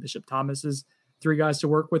 Tafasi, and Bishop Thomas as 3 guys to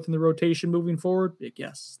work with in the rotation moving forward. Big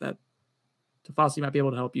yes, that Tafasi might be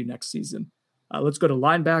able to help you next season. Let's go to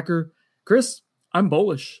linebacker. Chris, I'm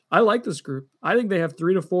bullish. I like this group. I think they have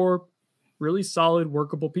 3 to 4 really solid,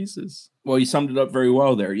 workable pieces. Well, you summed it up very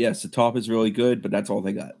well there. Yes, the top is really good, but that's all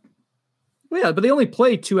they got. Well, yeah, but they only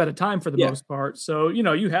play 2 at a time for the most part. So, you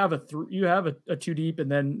know, you have a 2 deep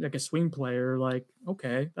and then like a swing player. Like,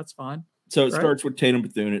 okay, that's fine. So it starts with Tatum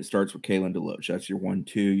Bethune. It starts with Kalen DeLoach. That's your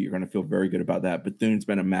 1-2. You're going to feel very good about that. Bethune's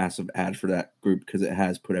been a massive add for that group because it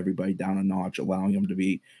has put everybody down a notch, allowing them to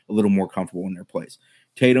be a little more comfortable in their place.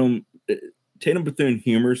 Tatum Bethune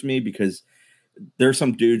humors me because there's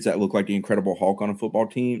some dudes that look like the Incredible Hulk on a football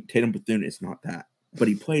team. Tatum Bethune is not that, but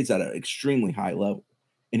he plays at an extremely high level,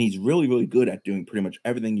 and he's really, really good at doing pretty much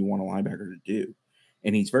everything you want a linebacker to do.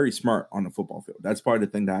 And he's very smart on the football field. That's probably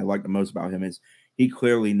the thing that I like the most about him is he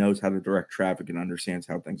clearly knows how to direct traffic and understands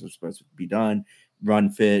how things are supposed to be done, run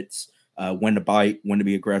fits, when to bite, when to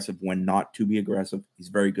be aggressive, when not to be aggressive. He's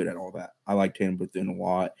very good at all that. I like Tatum Bethune a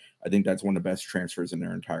lot. I think that's one of the best transfers in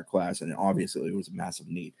their entire class, and obviously it was a massive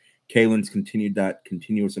need. Kalen's continued that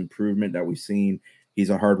continuous improvement that we've seen. He's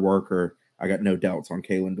a hard worker. I got no doubts on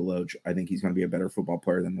Kalen DeLoach. I think he's going to be a better football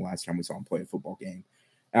player than the last time we saw him play a football game.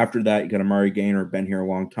 After that, you got Amari Gaynor, been here a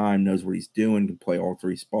long time, knows what he's doing, can play all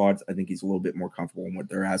 3 spots. I think he's a little bit more comfortable in what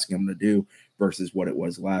they're asking him to do versus what it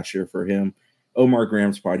was last year for him. Omar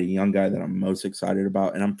Graham's probably the young guy that I'm most excited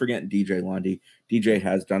about, and I'm forgetting DJ Lundy. DJ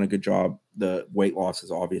has done a good job. The weight loss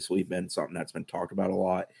has obviously been something that's been talked about a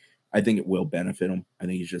lot. I think it will benefit him. I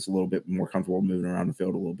think he's just a little bit more comfortable moving around the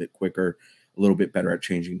field a little bit quicker, a little bit better at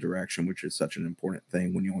changing direction, which is such an important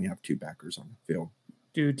thing when you only have 2 backers on the field.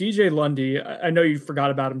 Dude, DJ Lundy, I know you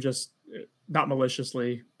forgot about him, just not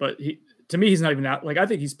maliciously, but to me, he's not even out. Like, I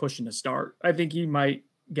think he's pushing to start. I think he might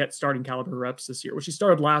get starting caliber reps this year, which he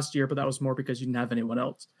started last year, but that was more because you didn't have anyone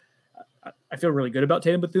else. I feel really good about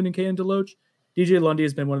Tatum Bethune and Kalen DeLoach. DJ Lundy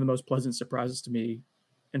has been one of the most pleasant surprises to me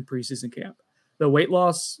in preseason camp. The weight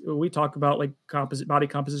loss, we talk about like body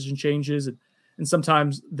composition changes, and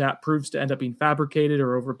sometimes that proves to end up being fabricated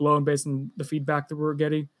or overblown based on the feedback that we're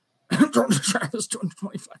getting. Travis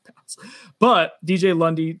 225 pounds, but DJ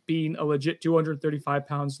Lundy being a legit 235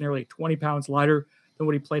 pounds, nearly 20 pounds lighter than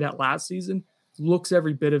what he played at last season, looks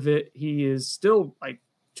every bit of it. He is still like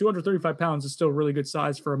 235 pounds is still really good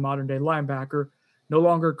size for a modern day linebacker. No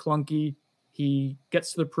longer clunky. He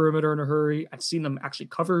gets to the perimeter in a hurry. I've seen them actually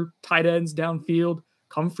cover tight ends downfield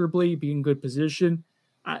comfortably, be in good position.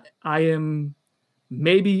 I'm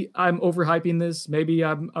overhyping this. Maybe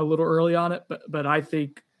I'm a little early on it, but I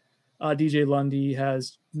think DJ Lundy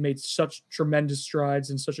has made such tremendous strides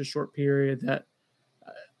in such a short period that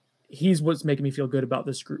he's what's making me feel good about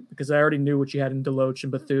this group, because I already knew what you had in DeLoach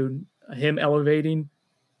and Bethune. Him elevating,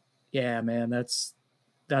 yeah, man, that's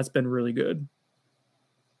been really good.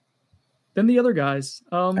 Then the other guys.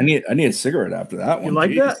 I need a cigarette after that one. You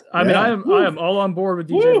like that? I mean, I am all on board with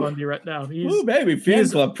DJ Lundy right now. He's baby fan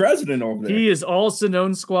club president over there. He is all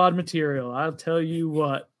Sonone squad material. I'll tell you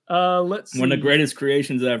what. Let's see. One of the greatest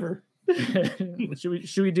creations ever.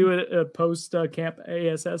 should we do a post camp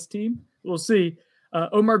ASS team? We'll see.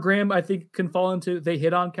 Omar Graham, I think, can fall into they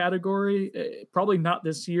hit on category. Probably not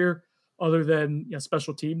this year, other than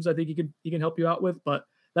special teams. I think he can help you out with, but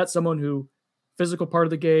that's someone who physical part of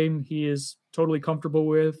the game he is totally comfortable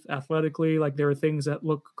with athletically. Like, there are things that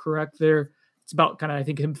look correct there. It's about kind of, I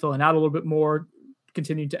think, him filling out a little bit more,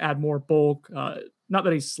 continuing to add more bulk. Not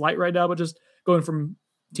that he's slight right now, but just going from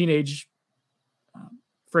teenage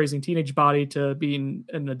body to being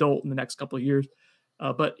an adult in the next couple of years.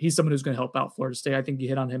 But he's someone who's going to help out Florida State. I think you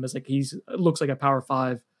hit on him as like looks like a Power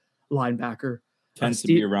 5 linebacker. Tends to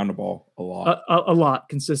be around the ball a lot. A lot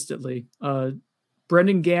consistently.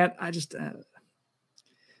 Brendan Gant, I just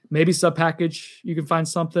maybe sub package you can find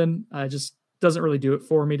something. Just doesn't really do it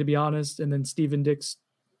for me, to be honest. And then Steven Dix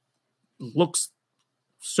looks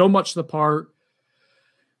so much the part.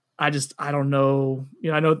 I don't know.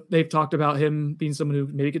 I know they've talked about him being someone who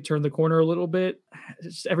maybe could turn the corner a little bit.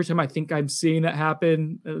 Just every time I think I'm seeing that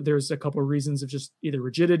happen, there's a couple of reasons of just either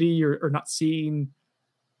rigidity or not seeing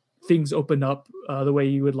things open up the way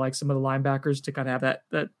you would like some of the linebackers to kind of have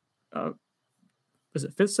that is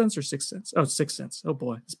it 5th sense or 6th sense? Oh, 6th sense. Oh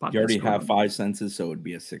boy. This podcast you already have 5 senses, so it would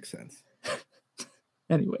be a 6th sense.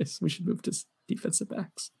 Anyways, we should move to defensive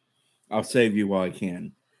backs. I'll save you while I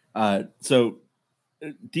can. So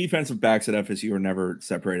defensive backs at FSU are never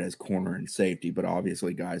separated as corner and safety, but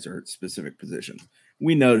obviously guys are at specific positions.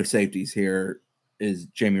 We know the safeties here is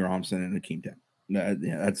Jamie Robinson and Akeem Dent.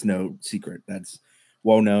 That's no secret. That's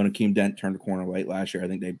well known. Akeem Dent turned a corner late last year. I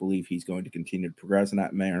think they believe he's going to continue to progress in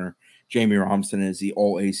that manner. Jamie Robinson is the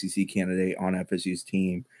all ACC candidate on FSU's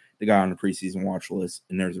team, the guy on the preseason watch list,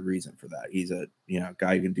 and there's a reason for that. He's a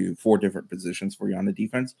guy who can do 4 different positions for you on the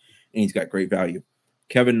defense, and he's got great value.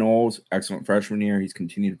 Kevin Knowles, excellent freshman year. He's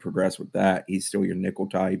continued to progress with that. He's still your nickel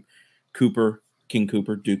type. Cooper, King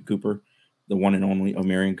Cooper, Duke Cooper, the one and only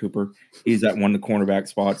Omarion Cooper. He's at one of the cornerback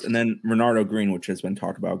spots. And then Renardo Green, which has been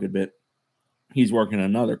talked about a good bit. He's working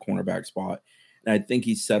another cornerback spot. And I think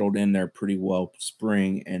he's settled in there pretty well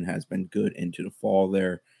spring and has been good into the fall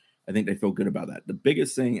there. I think they feel good about that. The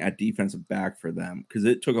biggest thing at defensive back for them, because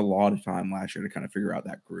it took a lot of time last year to kind of figure out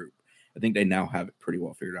that group. I think they now have it pretty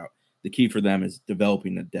well figured out. The key for them is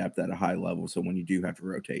developing the depth at a high level. So when you do have to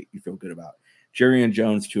rotate, you feel good about it. Jarian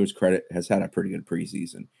Jones, to his credit, has had a pretty good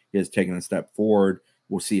preseason. He has taken a step forward.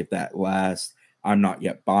 We'll see if that lasts. I'm not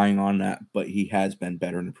yet buying on that, but he has been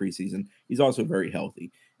better in the preseason. He's also very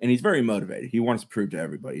healthy, and he's very motivated. He wants to prove to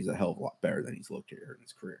everybody he's a hell of a lot better than he's looked here in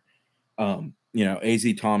his career. AZ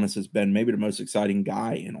Thomas has been maybe the most exciting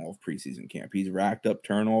guy in all of preseason camp. He's racked up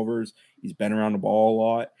turnovers. He's been around the ball a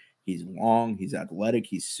lot. He's long, he's athletic,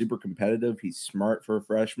 he's super competitive, he's smart for a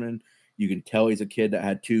freshman. You can tell he's a kid that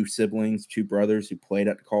had 2 siblings, 2 brothers who played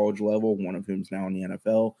at the college level, one of whom's now in the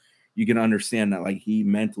NFL. You can understand that he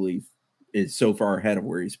mentally is so far ahead of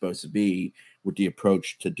where he's supposed to be with the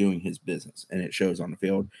approach to doing his business, and it shows on the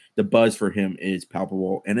field. The buzz for him is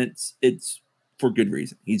palpable, and it's for good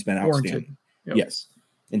reason. He's been outstanding. Yep. Yes,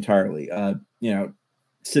 entirely.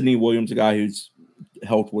 Sidney Williams, a guy whose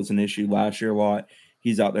health was an issue last year a lot.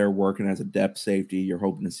 He's out there working as a depth safety. You're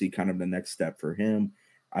hoping to see kind of the next step for him.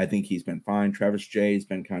 I think he's been fine. Travis Jay has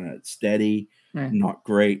been kind of steady, not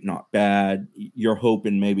great, not bad. You're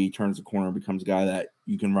hoping maybe he turns the corner and becomes a guy that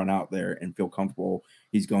you can run out there and feel comfortable.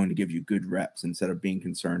 He's going to give you good reps instead of being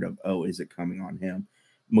concerned of, is it coming on him?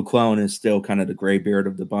 McClellan is still kind of the gray beard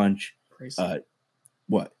of the bunch.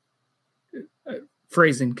 What?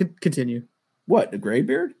 Phrasing. Continue. What? The gray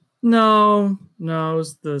beard? No, it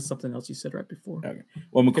was something else you said right before. Okay.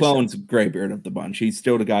 Well, McClellan's a gray beard of the bunch. He's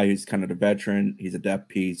still the guy who's kind of the veteran. He's a depth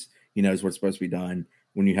piece. He knows what's supposed to be done.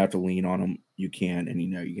 When you have to lean on him, you can, and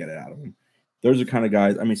you get it out of him. Those are kind of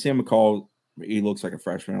guys. I mean, Sam McCall, he looks like a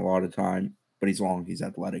freshman a lot of the time, but he's long. He's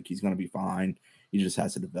athletic. He's going to be fine. He just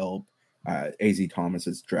has to develop. AZ Thomas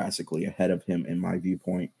is drastically ahead of him in my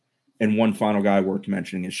viewpoint. And one final guy worth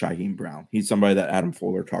mentioning is Shyheim Brown. He's somebody that Adam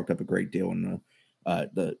Fuller talked up a great deal in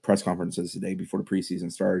the press conferences today before the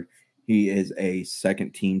preseason started. He is a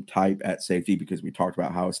second team type at safety because we talked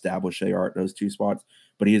about how established they are at those 2 spots.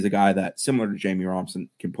 But he is a guy that, similar to Jamie Robinson,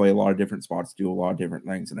 can play a lot of different spots, do a lot of different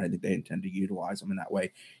things, and I think they intend to utilize him in that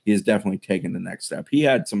way. He has definitely taken the next step. He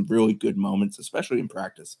had some really good moments, especially in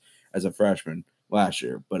practice as a freshman last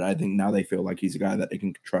year. But I think now they feel like he's a guy that they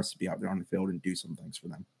can trust to be out there on the field and do some things for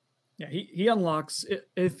them. Yeah, he unlocks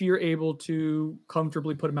if you're able to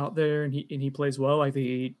comfortably put him out there and he plays well. I think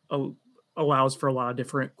he allows for a lot of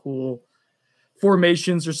different cool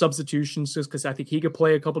formations or substitutions, just because I think he could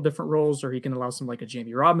play a couple different roles, or he can allow some like a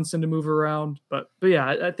Jamie Robinson to move around. But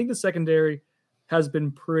yeah, I think the secondary has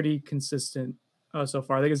been pretty consistent so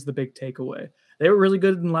far. I think it's the big takeaway. They were really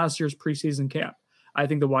good in last year's preseason camp. I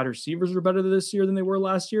think the wide receivers are better this year than they were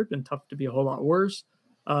last year. It's been tough to be a whole lot worse.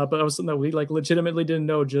 But that was something that we legitimately didn't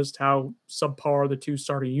know just how subpar the 2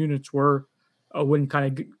 starting units were when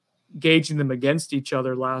kind of gauging them against each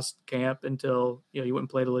other last camp until you went and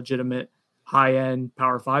played a legitimate high-end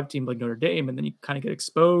Power 5 team like Notre Dame, and then you kind of get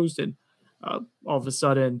exposed, and all of a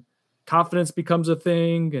sudden confidence becomes a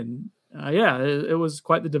thing, and it was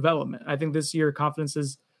quite the development. I think this year confidence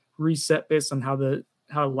is reset based on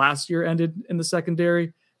how last year ended in the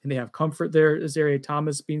secondary, and they have comfort there. Azareye'h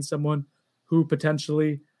Thomas being someone who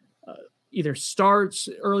potentially either starts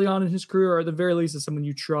early on in his career, or at the very least is someone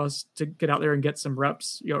you trust to get out there and get some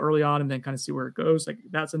reps, early on, and then kind of see where it goes. Like,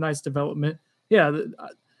 that's a nice development. Yeah,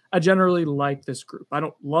 I generally like this group. I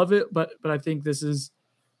don't love it, but I think this is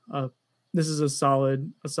a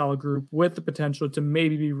solid group with the potential to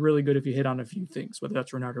maybe be really good if you hit on a few things, whether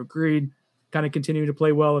that's Renardo Green kind of continuing to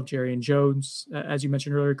play well, if Jarian Jones, as you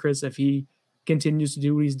mentioned earlier, Chris, if he continues to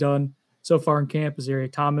do what he's done so far in camp,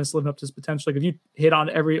 Azareye'h Thomas living up to his potential. Like, if you hit on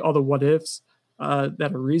all the what ifs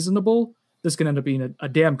that are reasonable, this can end up being a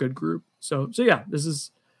damn good group. So yeah, this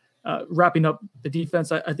is wrapping up the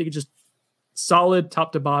defense. I think it's just solid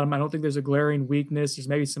top to bottom. I don't think there's a glaring weakness. There's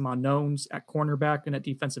maybe some unknowns at cornerback and at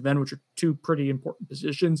defensive end, which are 2 pretty important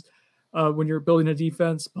positions. when you're building a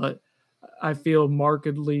defense, but I feel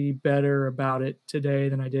markedly better about it today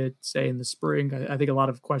than I did, say, in the spring. I think a lot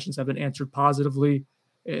of questions have been answered positively,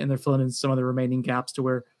 and they're filling in some of the remaining gaps to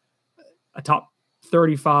where a top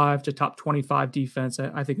 35 to top 25 defense,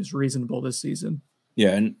 I think, is reasonable this season.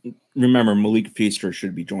 Yeah, and remember, Malik Feaster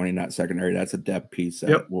should be joining that secondary. That's a depth piece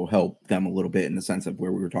that will help them a little bit in the sense of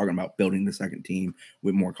where we were talking about building the second team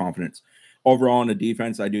with more confidence. Overall, in the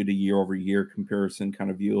defense, I do the year-over-year comparison kind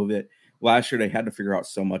of view of it. Last year, they had to figure out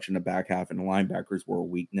so much in the back half, and the linebackers were a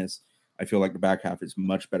weakness. I feel like the back half is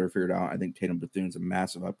much better figured out. I think Tatum Bethune's a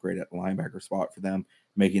massive upgrade at the linebacker spot for them,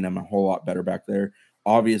 making them a whole lot better back there.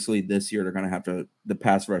 Obviously, this year they're going to have to – the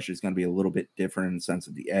pass rush is going to be a little bit different in the sense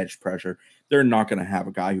of the edge pressure. They're not going to have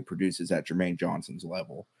a guy who produces at Jermaine Johnson's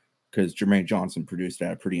level because Jermaine Johnson produced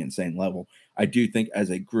at a pretty insane level. I do think as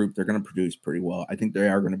a group they're going to produce pretty well. I think they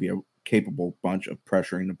are going to be a capable bunch of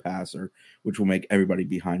pressuring the passer, which will make everybody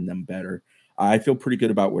behind them better. I feel pretty good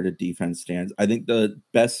about where the defense stands. I think the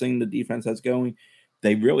best thing the defense has going,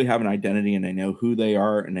 they really have an identity and they know who they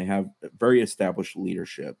are and they have very established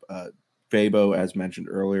leadership. Fabo, as mentioned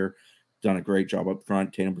earlier, done a great job up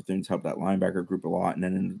front. Tatum Bethune's helped that linebacker group a lot. And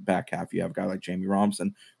then in the back half, you have a guy like Jamie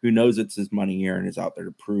Robinson, who knows it's his money year and is out there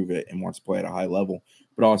to prove it and wants to play at a high level,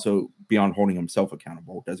 but also beyond holding himself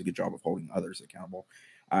accountable, does a good job of holding others accountable.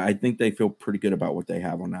 I think they feel pretty good about what they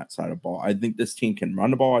have on that side of the ball. I think this team can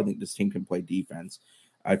run the ball. I think this team can play defense.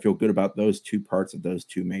 I feel good about those two parts of those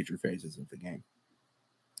two major phases of the game.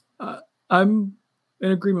 I'm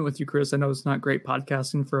in agreement with you, Chris. I know it's not great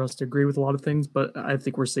podcasting for us to agree with a lot of things, but I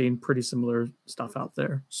think we're seeing pretty similar stuff out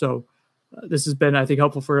there. So this has been, I think,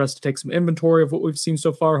 helpful for us to take some inventory of what we've seen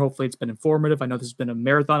so far. Hopefully it's been informative. I know this has been a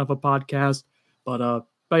marathon of a podcast, but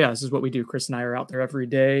yeah, this is what we do. Chris and I are out there every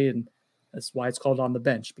day, and that's why it's called On the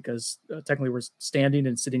Bench, because technically we're standing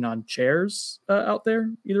and sitting on chairs out there,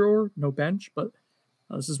 either or, no bench. But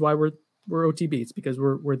this is why we're OTB. It's because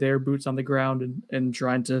we're there, boots on the ground, and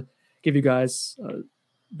trying to give you guys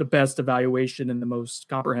the best evaluation and the most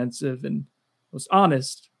comprehensive and most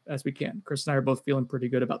honest as we can. Chris and I are both feeling pretty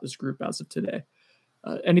good about this group as of today.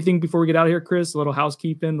 Anything before we get out of here, Chris? A little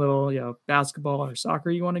housekeeping, little basketball or soccer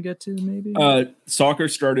you want to get to, maybe? Soccer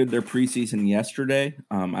started their preseason yesterday.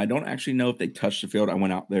 I don't actually know if they touched the field. I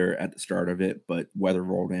went out there at the start of it, but weather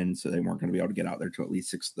rolled in, so they weren't going to be able to get out there till at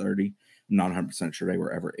least 6:30. I'm not 100% sure they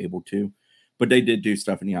were ever able to. But they did do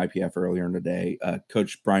stuff in the IPF earlier in the day.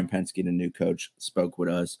 Coach Brian Penske, the new coach, spoke with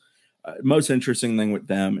us. Most interesting thing with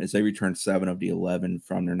them is they returned 7 of the 11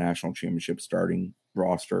 from their national championship starting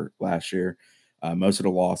roster last year. Most of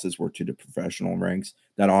the losses were to the professional ranks.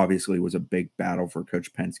 That obviously was a big battle for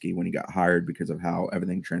Coach Penske when he got hired because of how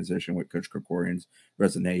everything transitioned with Coach Krikorian's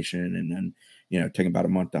resignation. And then, taking about a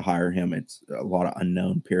month to hire him, it's a lot of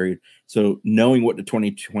unknown period. So knowing what the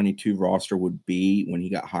 2022 roster would be when he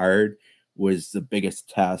got hired was the biggest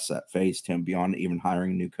test that faced him beyond even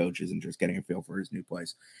hiring new coaches and just getting a feel for his new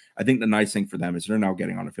place. I think the nice thing for them is they're now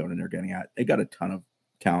getting on the field and they got a ton of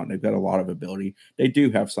talent. They've got a lot of ability. They do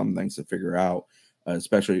have some things to figure out,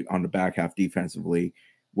 especially on the back half defensively,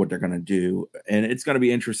 what they're going to do. And it's going to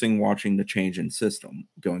be interesting watching the change in system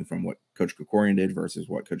going from what Coach Krikorian did versus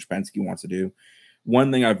what Coach Penske wants to do.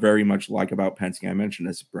 One thing I very much like about Penske, I mentioned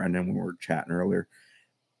this, Brendan, when we were chatting earlier,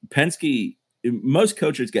 Penske, most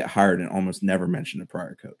coaches get hired and almost never mention the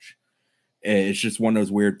prior coach. It's just one of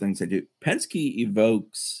those weird things they do. Penske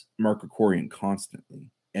evokes Mark Krikorian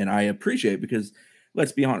constantly, and I appreciate it because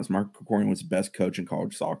let's be honest, Mark Krikorian was the best coach in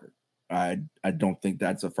college soccer. I don't think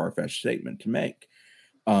that's a far-fetched statement to make.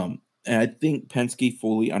 And I think Penske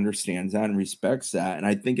fully understands that and respects that. And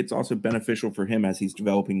I think it's also beneficial for him as he's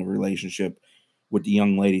developing the relationship with the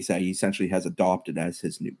young ladies that he essentially has adopted as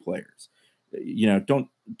his new players.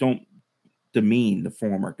 Don't demean the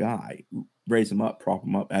former guy, raise him up, prop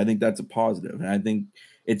him up. I think that's a positive. And I think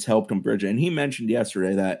it's helped him bridge it. And he mentioned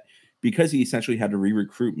yesterday that because he essentially had to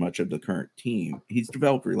re-recruit much of the current team, he's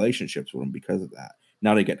developed relationships with them because of that.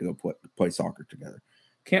 Now they get to go play soccer together.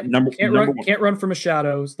 Can't run from a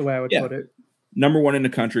shadow is the way I would put it. Number 1 in the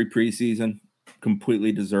country preseason,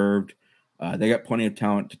 completely deserved. They got plenty of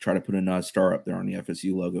talent to try to put a star up there on the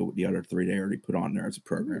FSU logo with the other 3 they already put on there as a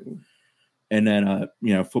program. Ooh. And then,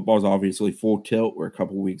 football's obviously full tilt. We're a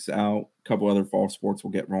couple weeks out. A couple other fall sports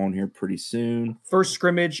will get rolling here pretty soon. First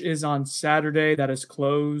scrimmage is on Saturday. That is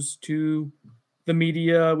closed to the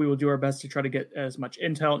media. We will do our best to try to get as much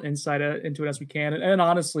intel and insight into it as we can. And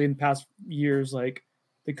honestly, in past years, like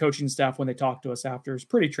the coaching staff, when they talk to us after, is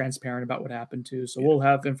pretty transparent about what happened too. So we'll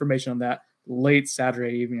have information on that late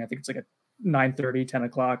Saturday evening. I think it's like a 9:30, 10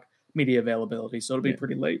 o'clock media availability. So it'll be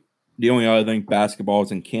pretty late. The only other thing, basketball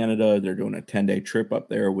is in Canada. They're doing a 10-day trip up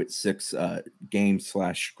there with 6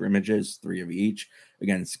 games/scrimmages, 3 of each,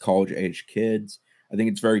 against college-age kids. I think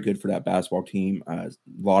it's very good for that basketball team. A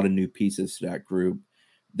lot of new pieces to that group.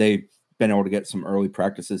 They've been able to get some early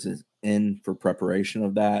practices in for preparation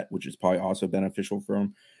of that, which is probably also beneficial for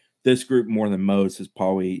them. This group, more than most, is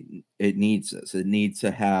probably, it needs this. It needs to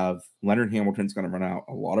have, Leonard Hamilton's going to run out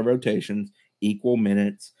a lot of rotations, equal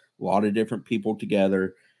minutes, a lot of different people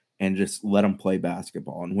together, and just let them play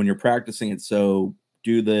basketball. And when you're practicing, it's so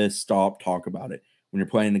do this, stop, talk about it. When you're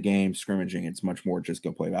playing the game, scrimmaging, it's much more just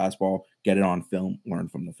go play basketball, get it on film, learn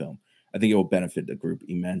from the film. I think it will benefit the group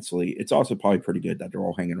immensely. It's also probably pretty good that they're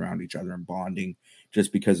all hanging around each other and bonding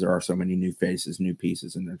just because there are so many new faces, new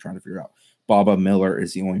pieces, and they're trying to figure out. Baba Miller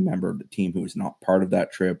is the only member of the team who is not part of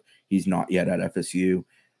that trip. He's not yet at FSU.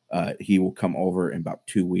 He will come over in about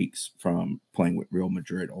 2 weeks from playing with Real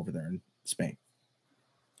Madrid over there in Spain.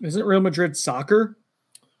 Isn't Real Madrid soccer?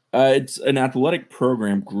 It's an athletic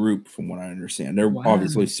program group, from what I understand. They're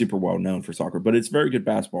obviously super well known for soccer, but it's a very good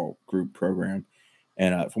basketball group program.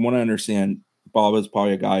 And from what I understand, Baba's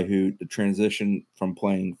probably a guy who the transition from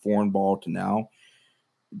playing foreign ball to now,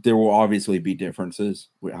 there will obviously be differences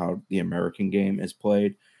with how the American game is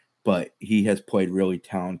played, but he has played really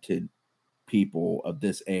talented people of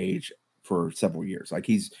this age for several years. Like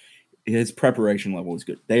his preparation level is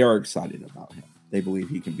good. They are excited about him. They believe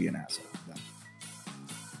he can be an asset for them.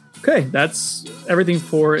 Okay, that's everything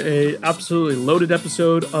for a absolutely loaded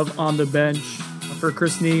episode of On the Bench. For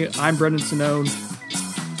Chris Nee, I'm Brendan Sonnone.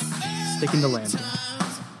 Sticking to land.